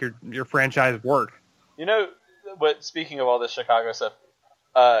try and make your franchise work. You know, but speaking of all this Chicago stuff,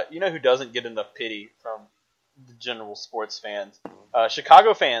 you know who doesn't get enough pity from the general sports fans?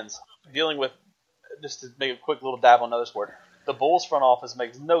 Chicago fans dealing with, just to make a quick little dab on another sport, the Bulls front office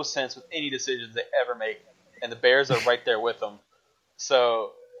makes no sense with any decisions they ever make, and the Bears are right there with them.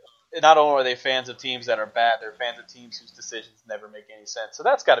 So not only are they fans of teams that are bad, they're fans of teams whose decisions never make any sense. So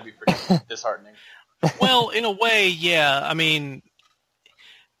that's got to be pretty disheartening. Well, in a way, yeah. I mean,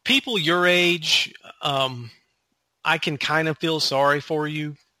 people your age, I can kind of feel sorry for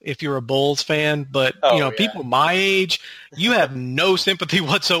you if you're a Bulls fan, but people my age, you have no sympathy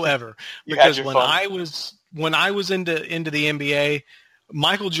whatsoever. Because when I was into the NBA,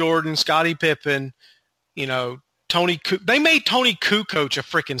 Michael Jordan, Scottie Pippen, you know, they made Tony Kukoc a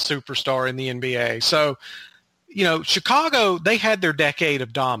freaking superstar in the NBA. So, you know, Chicago, they had their decade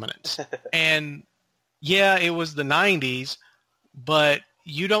of dominance. And yeah, it was the 90s, but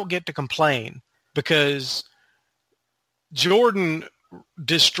you don't get to complain because Jordan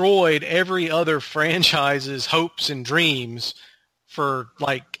destroyed every other franchise's hopes and dreams for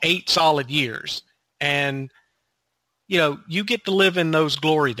like 8 solid years. And, you know, you get to live in those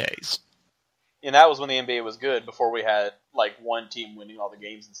glory days. And that was when the NBA was good, before we had like one team winning all the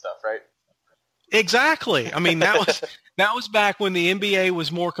games and stuff, right? Exactly. I mean, that was back when the NBA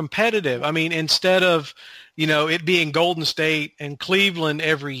was more competitive. I mean, instead of, you know, it being Golden State and Cleveland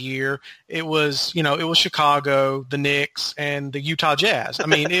every year, it was Chicago, the Knicks, and the Utah Jazz. I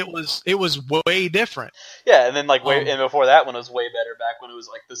mean, it was way different. Yeah, and then and before that one was way better back when it was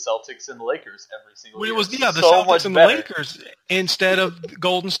like the Celtics and the Lakers every single year. It was the Celtics and the Lakers instead of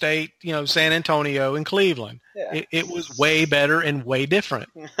Golden State, you know, San Antonio and Cleveland. Yeah. It was way better and way different.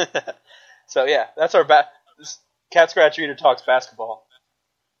 So yeah, that's our Cat Scratch Reader Talks basketball.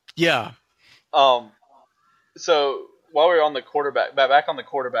 Yeah. So while we were on the back on the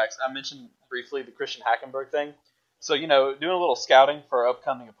quarterbacks, I mentioned briefly the Christian Hackenberg thing. So, you know, doing a little scouting for our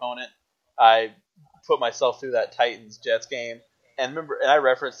upcoming opponent, I put myself through that Titans-Jets game, and I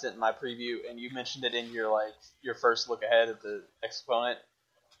referenced it in my preview, and you mentioned it in your first look ahead at the next opponent.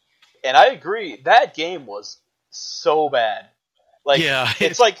 And I agree, that game was so bad. Like, yeah,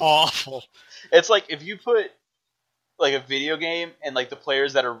 it's like awful. It's like if you put like a video game and like the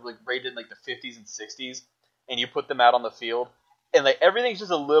players that are like rated in like the 50s and 60s, and you put them out on the field, and like everything's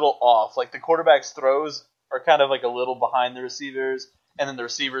just a little off. Like the quarterback's throws are kind of like a little behind the receivers, and then the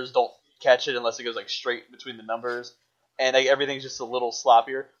receivers don't catch it unless it goes like straight between the numbers, and like, everything's just a little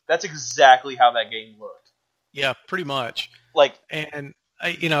sloppier. That's exactly how that game looked. Yeah, pretty much. Like, and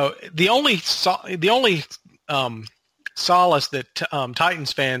you know, the only solace that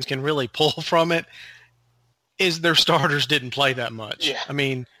Titans fans can really pull from it is their starters didn't play that much. Yeah. I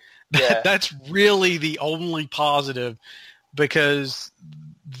mean, that's really the only positive, because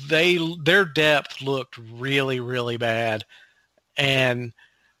their depth looked really, really bad, and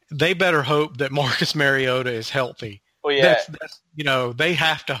they better hope that Marcus Mariota is healthy. Well, yeah, that's you know, they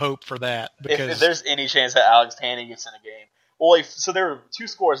have to hope for that, because if there's any chance that Alex Tanny gets in a game. Well, so there were 2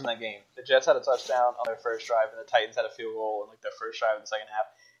 scores in that game. The Jets had a touchdown on their first drive, and the Titans had a field goal in like their first drive in the second half.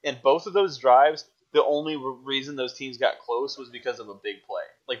 In both of those drives, the only reason those teams got close was because of a big play.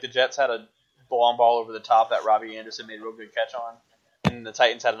 Like the Jets had a long ball over the top that Robbie Anderson made a real good catch on, and the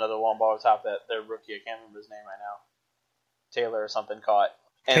Titans had another long ball over the top that their rookie, I can't remember his name right now, Taylor or something, caught.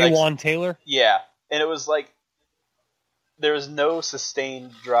 Taylor Taylor? Yeah, and it was like there was no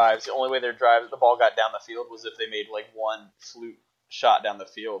sustained drives. The only way the ball got down the field was if they made like one fluke shot down the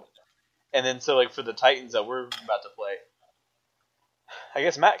field. And then so like for the Titans that we're about to play, I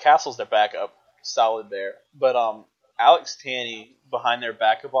guess Matt Castle's their backup, solid there. But Alex Tanny behind their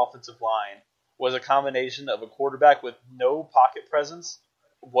backup offensive line was a combination of a quarterback with no pocket presence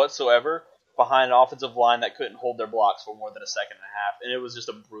whatsoever behind an offensive line that couldn't hold their blocks for more than a second and a half, and it was just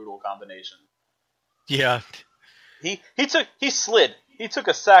a brutal combination. Yeah. He slid. He took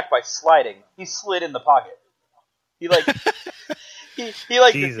a sack by sliding. He slid in the pocket. He like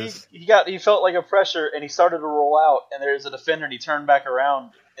Jesus. he felt like a pressure and he started to roll out and there's a defender and he turned back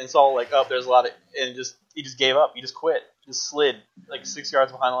around and saw like there's a lot of and he just gave up. He just quit. Just slid like 6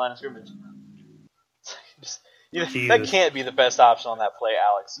 yards behind the line of scrimmage. That can't be the best option on that play,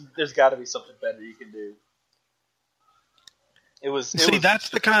 Alex. There's got to be something better you can do. That's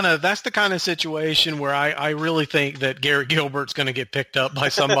the kind of situation where I really think that Garrett Gilbert's going to get picked up by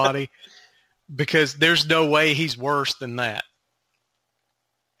somebody because there's no way he's worse than that.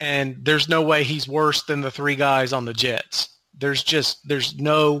 And there's no way he's worse than the three guys on the Jets. There's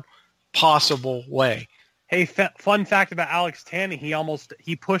no possible way. Hey, fun fact about Alex Tanney,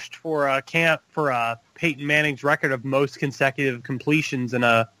 he pushed for Peyton Manning's record of most consecutive completions in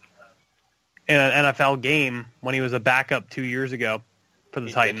an NFL game when he was a backup 2 years ago for the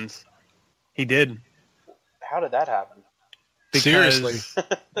Titans. He did. How did that happen? Seriously.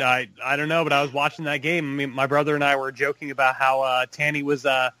 I don't know, but I was watching that game. I mean, my brother and I were joking about how Tanney was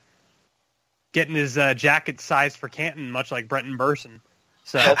getting his jacket sized for Canton, much like Brenton Burson.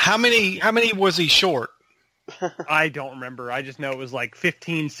 So how many was he short? I don't remember. I just know it was like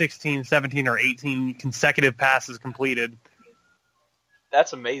 15, 16, 17, or 18 consecutive passes completed.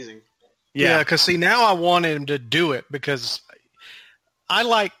 That's amazing. Yeah, because see, now I want him to do it because I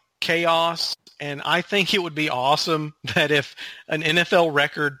like chaos, and I think it would be awesome that if an NFL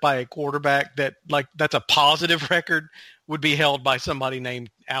record by a quarterback that's a positive record would be held by somebody named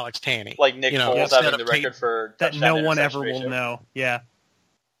Alex Tanney. Like Nick Foles having the record for that no one ever will know. Yeah.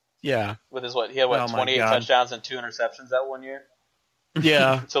 Yeah. With his he had 28 touchdowns and 2 interceptions that 1 year?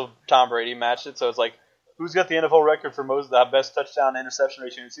 Yeah. Until Tom Brady matched it, so it's like, who's got the NFL record for the best touchdown interception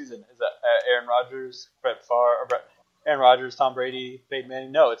ratio in the season? Is that Aaron Rodgers, Aaron Rodgers, Tom Brady, Peyton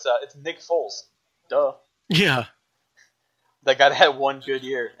Manning? No, it's Nick Foles. Duh. Yeah. That guy that had one good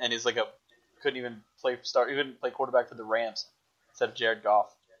year and he's like couldn't even play quarterback for the Rams instead of Jared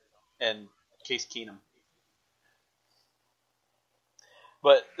Goff and Case Keenum.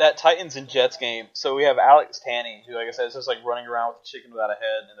 But that Titans and Jets game, so we have Alex Tanney, who, like I said, is just like running around with a chicken without a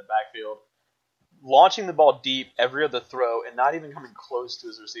head in the backfield, launching the ball deep every other throw and not even coming close to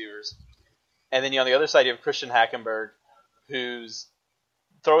his receivers. And then on the other side, you have Christian Hackenberg, who's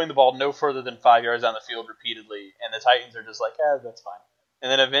throwing the ball no further than 5 yards down the field repeatedly, and the Titans are just like, that's fine.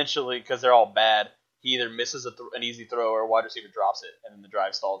 And then eventually, because they're all bad, he either misses an easy throw or a wide receiver drops it, and then the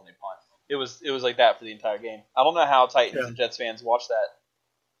drive stalls and they punt. It was like that for the entire game. I don't know how Titans and Jets fans watch that.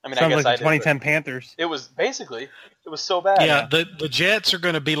 I mean, sounds I guess like I the 2010 Panthers. It was so bad. Yeah, the Jets are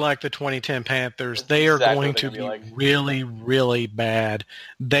going to be like the 2010 Panthers. They are going to be really, really bad.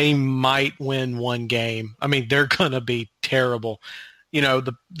 They might win one game. I mean, they're going to be terrible. You know,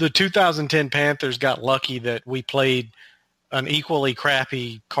 the 2010 Panthers got lucky that we played an equally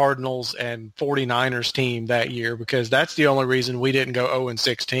crappy Cardinals and 49ers team that year because that's the only reason we didn't go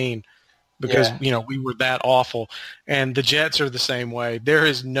 0-16. Because, we were that awful. And the Jets are the same way. There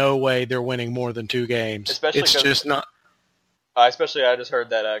is no way they're winning more than 2 games. It's just not. Especially, I just heard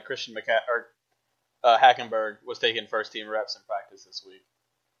that Christian Hackenberg was taking first-team reps in practice this week.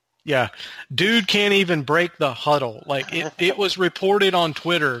 Yeah. Dude can't even break the huddle. Like, it was reported on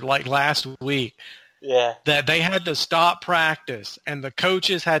Twitter, like, last week. Yeah. That they had to stop practice, and the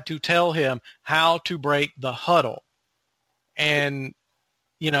coaches had to tell him how to break the huddle. And...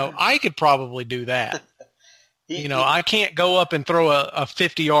 I could probably do that. I can't go up and throw a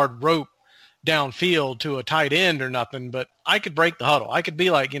 50-yard rope downfield to a tight end or nothing, but I could break the huddle. I could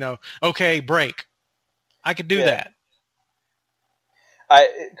be like, okay, break. I could do that.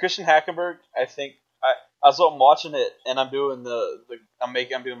 Christian Hackenberg, I think I'm watching it and I'm doing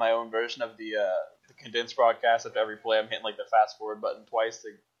I'm doing my own version of the condensed broadcast of every play. I'm hitting like the fast forward button twice to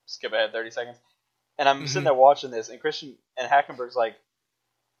skip ahead 30 seconds, and I'm sitting there watching this, and Christian and Hackenberg's like.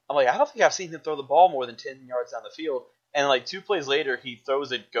 I'm like, I don't think I've seen him throw the ball more than 10 yards down the field. And like 2 plays later, he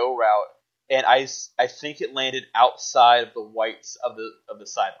throws a go route, and I think it landed outside of the whites of the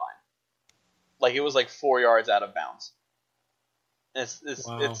sideline. Like it was like 4 yards out of bounds. And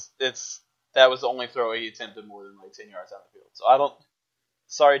that was the only throw he attempted more than like 10 yards down the field. So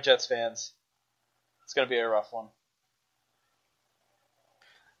sorry Jets fans, it's gonna be a rough one.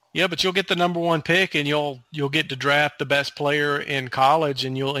 Yeah, but you'll get the number 1 pick, and you'll get to draft the best player in college,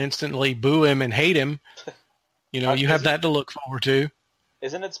 and you'll instantly boo him and hate him. You have that to look forward to.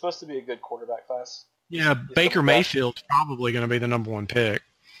 Isn't it supposed to be a good quarterback class? Yeah, Baker Mayfield's probably going to be the number 1 pick.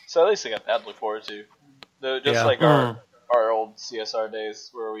 So at least I got that to look forward to. Just like our old CSR days,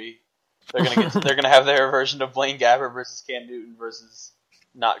 where they're gonna have their version of Blaine Gabbert versus Cam Newton versus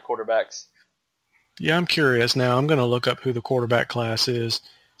not quarterbacks. Yeah, I'm curious now. I'm going to look up who the quarterback class is.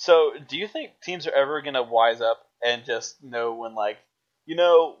 So, do you think teams are ever going to wise up and just know when, like, we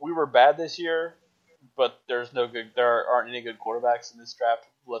were bad this year, but there aren't any good quarterbacks in this draft.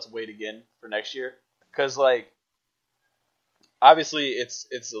 Let's wait again for next year. Because, like, obviously it's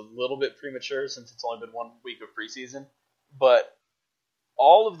a little bit premature since it's only been 1 week of preseason, but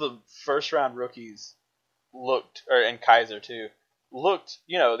all of the first round rookies and Kaiser too, they looked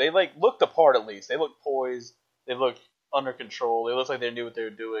the part at least. They looked poised. They looked under control. They looked like they knew what they were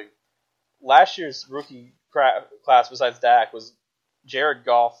doing. Last year's rookie class, besides Dak, was Jared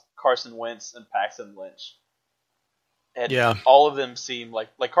Goff, Carson Wentz, and Paxton Lynch. And all of them seem like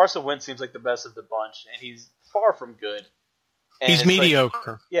Carson Wentz seems like the best of the bunch, and he's far from good. And he's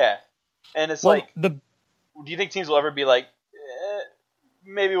mediocre. And it's do you think teams will ever be like,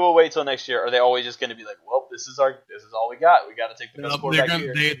 maybe we'll wait till next year? Or are they always just going to be like, well, this is all we got. We got to take the best quarterback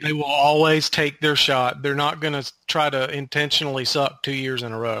here. They will always take their shot. They're not going to try to intentionally suck 2 years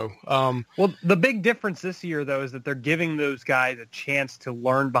in a row. Well, the big difference this year, though, is that they're giving those guys a chance to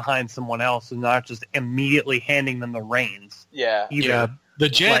learn behind someone else and not just immediately handing them the reins. Yeah. Yeah. The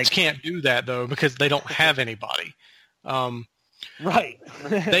Jets can't do that, though, because they don't have anybody. Right.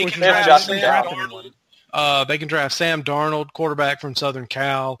 They can draft Sam Darnold. They can draft Sam Darnold, quarterback from Southern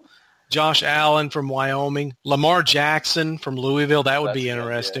Cal, Josh Allen from Wyoming, Lamar Jackson from Louisville. That would be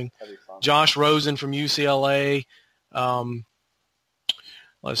interesting. That'd be fun. Josh Rosen from UCLA.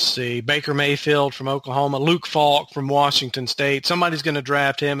 Let's see, Baker Mayfield from Oklahoma, Luke Falk from Washington State. Somebody's going to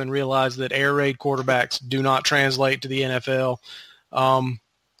draft him and realize that air raid quarterbacks do not translate to the NFL.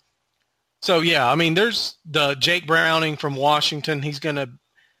 There's the Jake Browning from Washington. He's going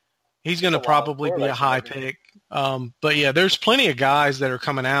to probably be a high pick. But yeah, there's plenty of guys that are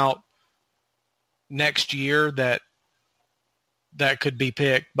coming out next year that could be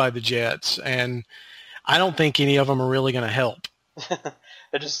picked by the Jets, and I don't think any of them are really going to help.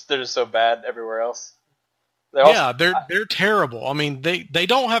 they're just so bad everywhere else. They're terrible. I mean, they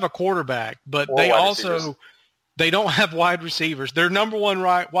don't have a quarterback, but they don't have wide receivers. Their number one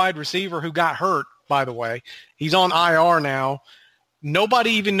wide receiver, who got hurt, by the way, he's on IR now.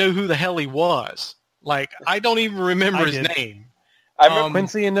 Nobody even knew who the hell he was. Like, I don't even remember his name. I remember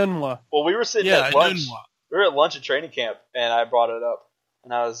Quincy Enunwa. Well, we were sitting at lunch. We were at lunch at training camp, and I brought it up.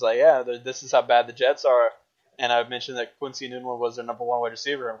 And I was like, this is how bad the Jets are. And I mentioned that Quincy Enunwa was their number one wide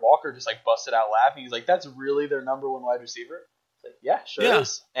receiver, and Walker just, busted out laughing. He's like, that's really their number one wide receiver? I was like, yeah, sure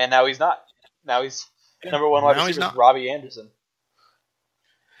is. And now he's not. Now he's number one wide receiver is Robbie Anderson.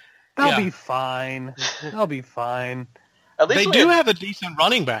 They'll be fine. They'll be fine. They do have a decent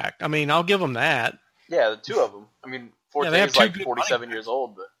running back. I mean, I'll give them that. Yeah, the two of them. I mean, Forte is 47 years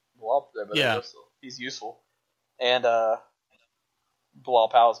old, but he's useful. And Bilal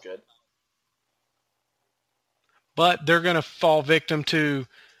Powell's good. But they're going to fall victim to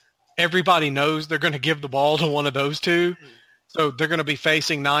everybody knows they're going to give the ball to one of those two. So they're going to be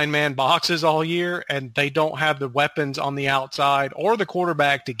facing 9-man boxes all year, and they don't have the weapons on the outside or the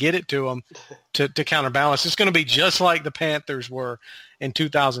quarterback to get it to them to counterbalance. It's going to be just like the Panthers were in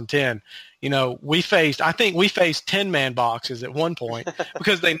 2010. We faced 10-man boxes at one point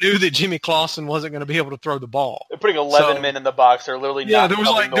because they knew that Jimmy Clausen wasn't going to be able to throw the ball. They're putting 11 men in the box. They're literally not there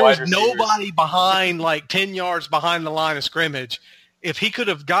was nobody behind 10 yards behind the line of scrimmage. If he could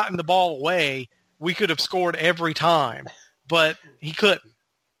have gotten the ball away, we could have scored every time. But he couldn't.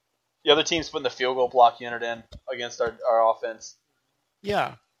 The other team's putting the field goal block unit in against our offense.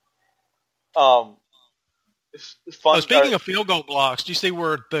 Yeah. Speaking of field goal blocks, do you see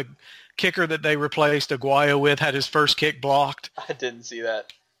where the kicker that they replaced Aguayo with had his first kick blocked? I didn't see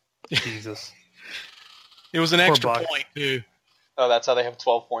that. Jesus. It was an extra point, too. Oh, that's how they have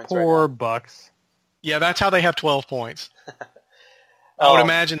 12 points $4. Yeah, that's how they have 12 points. I would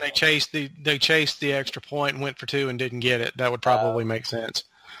imagine they chased the extra point and went for 2 and didn't get it. That would probably make sense.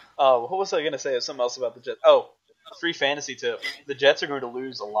 What was I going to say? Something else about the Jets. Oh, free fantasy tip. The Jets are going to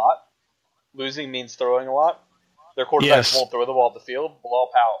lose a lot. Losing means throwing a lot. Their quarterbacks won't throw the ball at the field. Bilal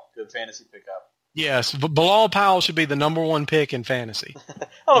Powell, good fantasy pickup. Yes, Bilal Powell should be the number one pick in fantasy. I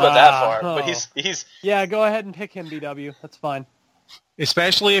don't know about that far, but he's. Yeah, go ahead and pick him, BW. That's fine.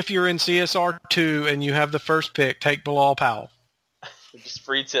 Especially if you're in CSR2 and you have the first pick, take Bilal Powell. Just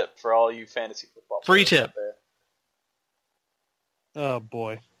free tip for all you fantasy football players. Free tip. Out there. Oh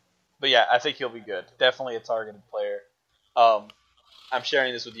boy. But yeah, I think he'll be good. Definitely a targeted player. I'm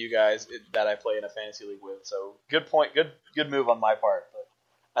sharing this with you guys that I play in a fantasy league with. So good point, good move on my part.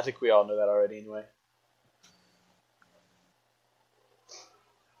 But I think we all know that already anyway.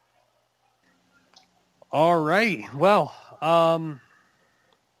 All right. Well,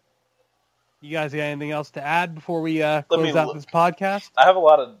 You guys got anything else to add before we close out this podcast? I have a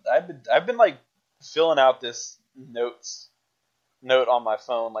lot of. I've been like filling out this note on my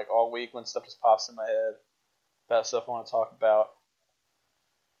phone like all week when stuff just pops in my head about stuff I want to talk about.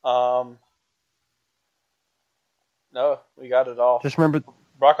 No, we got it all. Just remember,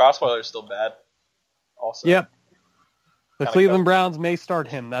 Brock Osweiler is still bad. Also, yep. The Cleveland Browns may start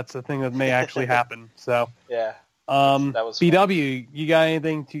him. That's the thing that may actually happen. So yeah. That was BW. fun. You got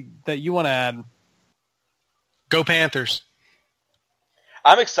anything that you want to add? Go Panthers!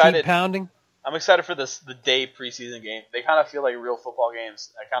 I'm excited. Keep pounding. I'm excited for the day preseason game. They kind of feel like real football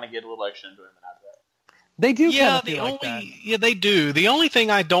games. I kind of get a little extra enjoyment out of that. They do. Yeah, that. Yeah, they do. The only thing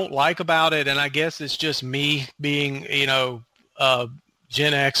I don't like about it, and I guess it's just me being,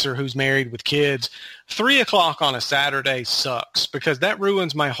 Gen Xer who's married with kids, 3:00 on a Saturday sucks because that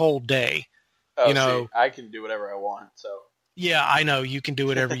ruins my whole day. Oh, see, I can do whatever I want. So yeah, I know you can do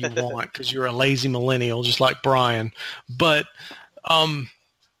whatever you want because you're a lazy millennial, just like Brian. But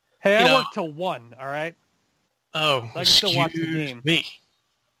hey, I work till 1. All right. Oh, I can still watch the game. Me.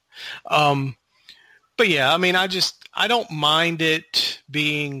 But yeah, I mean, I don't mind it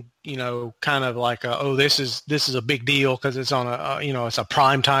being, kind of like this is a big deal because it's on it's a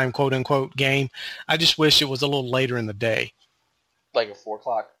prime time quote unquote game. I just wish it was a little later in the day, like at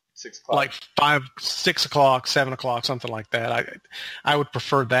 4:00, 6:00, like 5, 6 o'clock, 7 o'clock, something like that. I would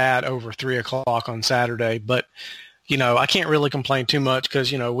prefer that over 3:00 on Saturday. But I can't really complain too much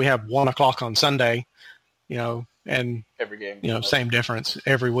because we have 1:00 on Sunday, and every game, same difference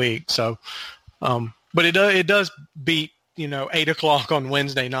every week. So. But it does beat 8:00 on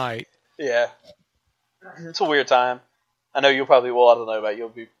Wednesday night. Yeah, it's a weird time. I know you'll probably. Well, I don't know about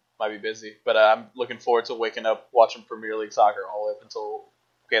you. Might be busy, but I'm looking forward to waking up watching Premier League soccer all the way up until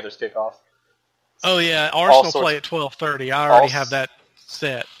Panthers kickoff. Oh yeah, Arsenal play at 12:30. I already have that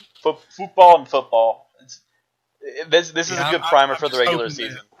set. Football and football. This is a good primer for the regular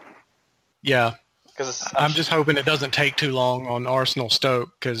season. Yeah, because I'm just hoping it doesn't take too long on Arsenal Stoke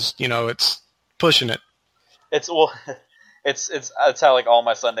because it's pushing it. It's how like all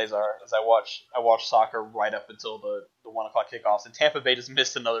my Sundays are. Is I watch soccer right up until the 1:00 kickoffs, and Tampa Bay just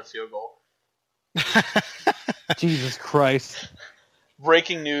missed another field goal. Jesus Christ!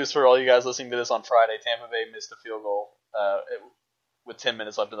 Breaking news for all you guys listening to this on Friday: Tampa Bay missed a field goal with 10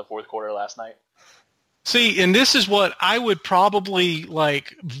 minutes left in the fourth quarter last night. See, and this is what I would probably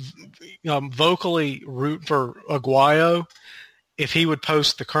vocally root for Aguayo. If he would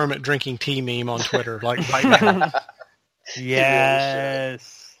post the Kermit drinking tea meme on Twitter, like right now.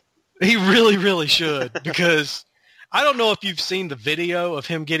 Yes. He really, really should, because I don't know if you've seen the video of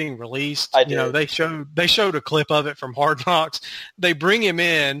him getting released. I did. They showed a clip of it from Hard Knocks. They bring him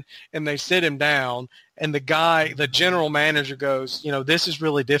in and they sit him down, and the general manager goes, this is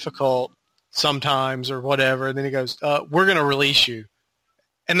really difficult sometimes or whatever. And then he goes, we're going to release you.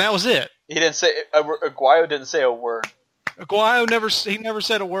 And that was it. He didn't say, Aguayo didn't say a word. Aguayo never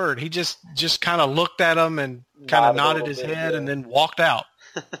said a word. He just kind of looked at him and kind of nodded his head and then walked out.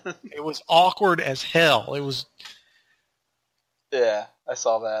 It was awkward as hell. It was. Yeah, I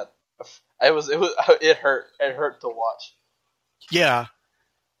saw that. It hurt. It hurt to watch. Yeah.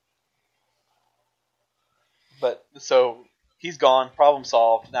 But so he's gone. Problem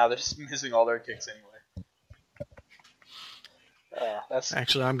solved. Now they're just missing all their kicks anyway.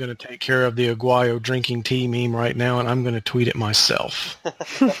 Actually, I'm going to take care of the Aguayo drinking tea meme right now, and I'm going to tweet it myself.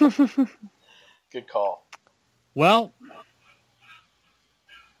 Good call. Well,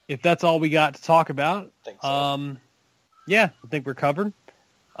 if that's all we got to talk about, I think so. Yeah, I think we're covered.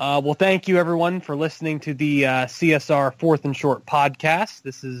 Well, thank you, everyone, for listening to the CSR Fourth and Short podcast.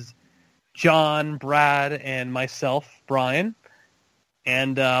 This is John, Brad, and myself, Brian.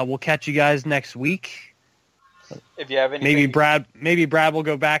 And we'll catch you guys next week. If you have any, maybe Brad will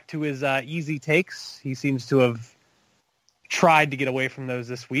go back to his easy takes. He seems to have tried to get away from those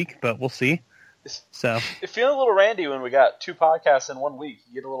this week, but we'll see. So it's feeling a little randy when we got 2 podcasts in 1 week.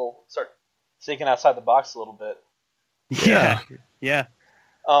 You get start thinking outside the box a little bit. Yeah.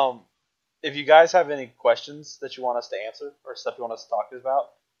 If you guys have any questions that you want us to answer or stuff you want us to talk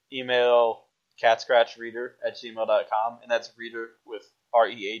about, email catscratchreader@gmail.com, and that's reader with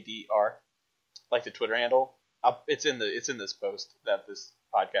READR, like the Twitter handle. It's in this post that this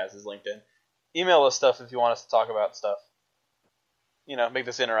podcast is linked in. Email us stuff if you want us to talk about stuff. Make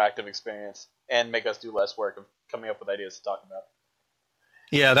this interactive experience and make us do less work of coming up with ideas to talk about.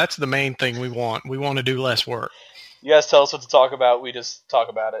 Yeah, that's the main thing we want. We want to do less work. You guys tell us what to talk about. We just talk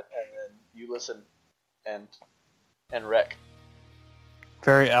about it, and then you listen and wreck.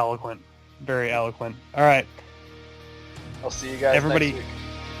 Very eloquent. Very eloquent. All right. I'll see you guys Everybody, next week.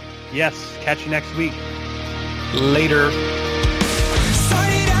 Yes, catch you next week. Later.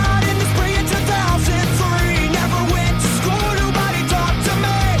 Started out in the spring of 2003. Never went to school, nobody talked to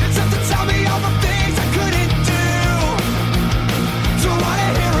me. Except to tell me all the things I couldn't do. Don't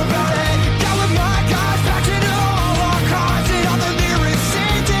wanna hear about it. Got with my guys, back to the all our cards and all the lyrics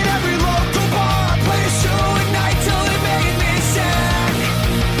synced in every local bar. Played a show at night till it made me sick.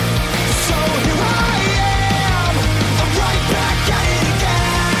 So here I am, I'm right back at it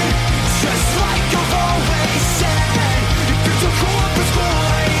again. Just like I've always said. If you're too cool for school,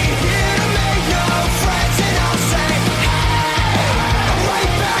 I ain't here to make no friends. And I'll say, hey, I'm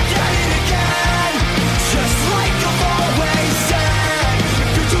right back at it again. Just like I've always said. If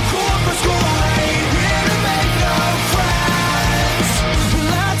you're too cool for school, I ain't here to make no friends.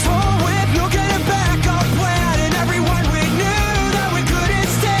 Well, I told Whip you'll get a backup plan, and everyone we knew that we couldn't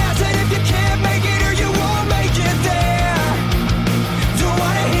stand. Said if you can't make it here, you won't make it there. Don't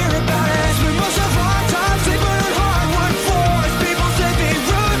wanna hear about it. Spend most of our time sleeping on hardwood floors. People said be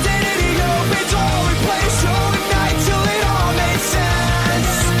rude and any open door. We played a show at night till it all made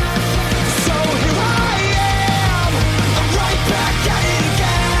sense. So here I am, I'm right back at it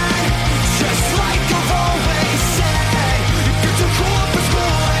again. Just like I've always said. If you're too cool for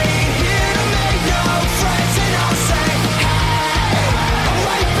school, I ain't here to make no friends. And I'll say, hey, I'm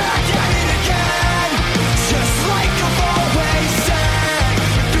right back at it again. Just like I've always said.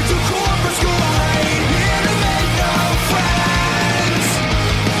 If you're too cool for school, I ain't here to make no friends.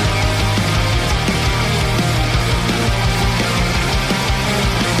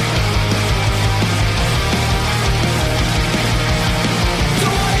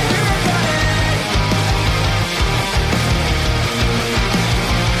 Don't wanna hear about it.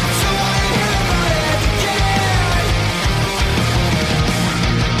 Don't wanna hear about it again.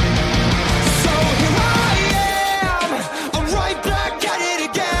 So here I am, I'm right back at it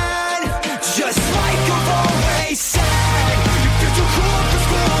again. Just like I've always said. If you're too cool for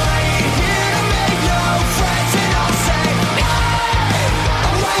school, I ain't here to make no friends. And I'll say, hey,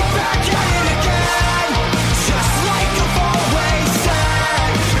 I'm right back at it again. Just like I've always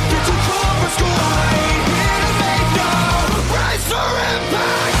said. If you're too cool for school, I ain't here to make no friends or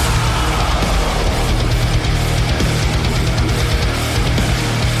impact.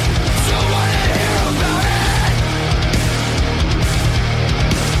 Don't wanna hear about it.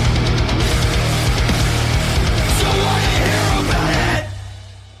 Don't wanna hear about it.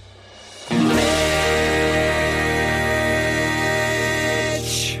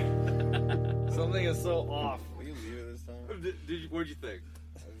 Bitch. Something is so off. Will you leave it this time? What'd you think?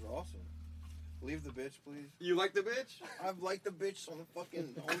 That was awesome. Leave the bitch, please. You like the bitch? I've liked the bitch on the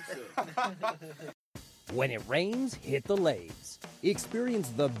fucking homestead. When it rains, hit the laves. Experience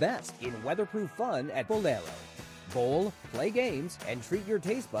the best in weatherproof fun at Bolero. Bowl, play games, and treat your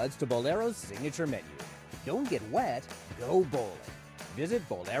taste buds to Bolero's signature menu. Don't get wet, go bowling. Visit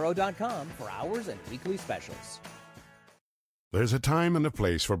Bolero.com for hours and weekly specials. There's a time and a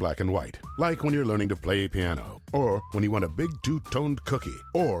place for black and white, like when you're learning to play piano, or when you want a big two-toned cookie,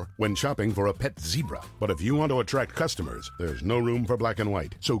 or when shopping for a pet zebra. But if you want to attract customers, there's no room for black and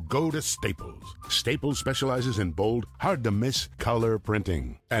white. So go to Staples. Staples specializes in bold, hard-to-miss color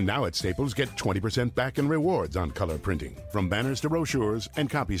printing. And now at Staples, get 20% back in rewards on color printing, from banners to brochures and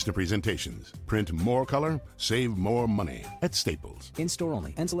copies to presentations. Print more color, save more money at Staples. In-store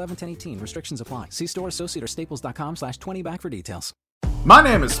only. Ends 11/10/18. Restrictions apply. See store associate or staples.com/20back for details. My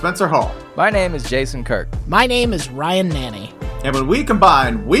name is Spencer Hall. My name is Jason Kirk. My name is Ryan Nanny. And when we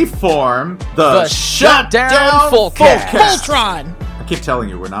combine, we form the Shutdown Fullcast. Voltron! I keep telling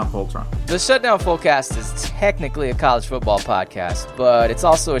you, we're not Voltron. The Shutdown Fullcast is technically a college football podcast, but it's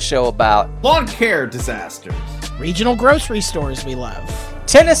also a show about lawn care disasters, regional grocery stores we love,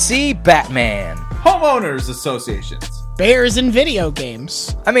 Tennessee Batman, homeowners associations, bears and video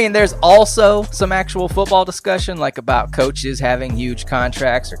games. I mean, there's also some actual football discussion, like about coaches having huge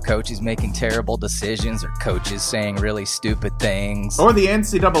contracts, or coaches making terrible decisions, or coaches saying really stupid things. Or the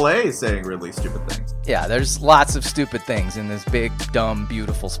NCAA saying really stupid things. Yeah, there's lots of stupid things in this big, dumb,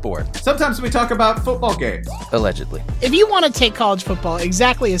 beautiful sport. Sometimes we talk about football games. Allegedly. If you want to take college football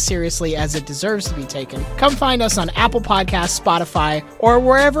exactly as seriously as it deserves to be taken, come find us on Apple Podcasts, Spotify, or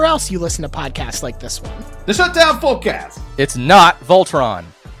wherever else you listen to podcasts like this one. The Shutdown Fullcast. It's not Voltron.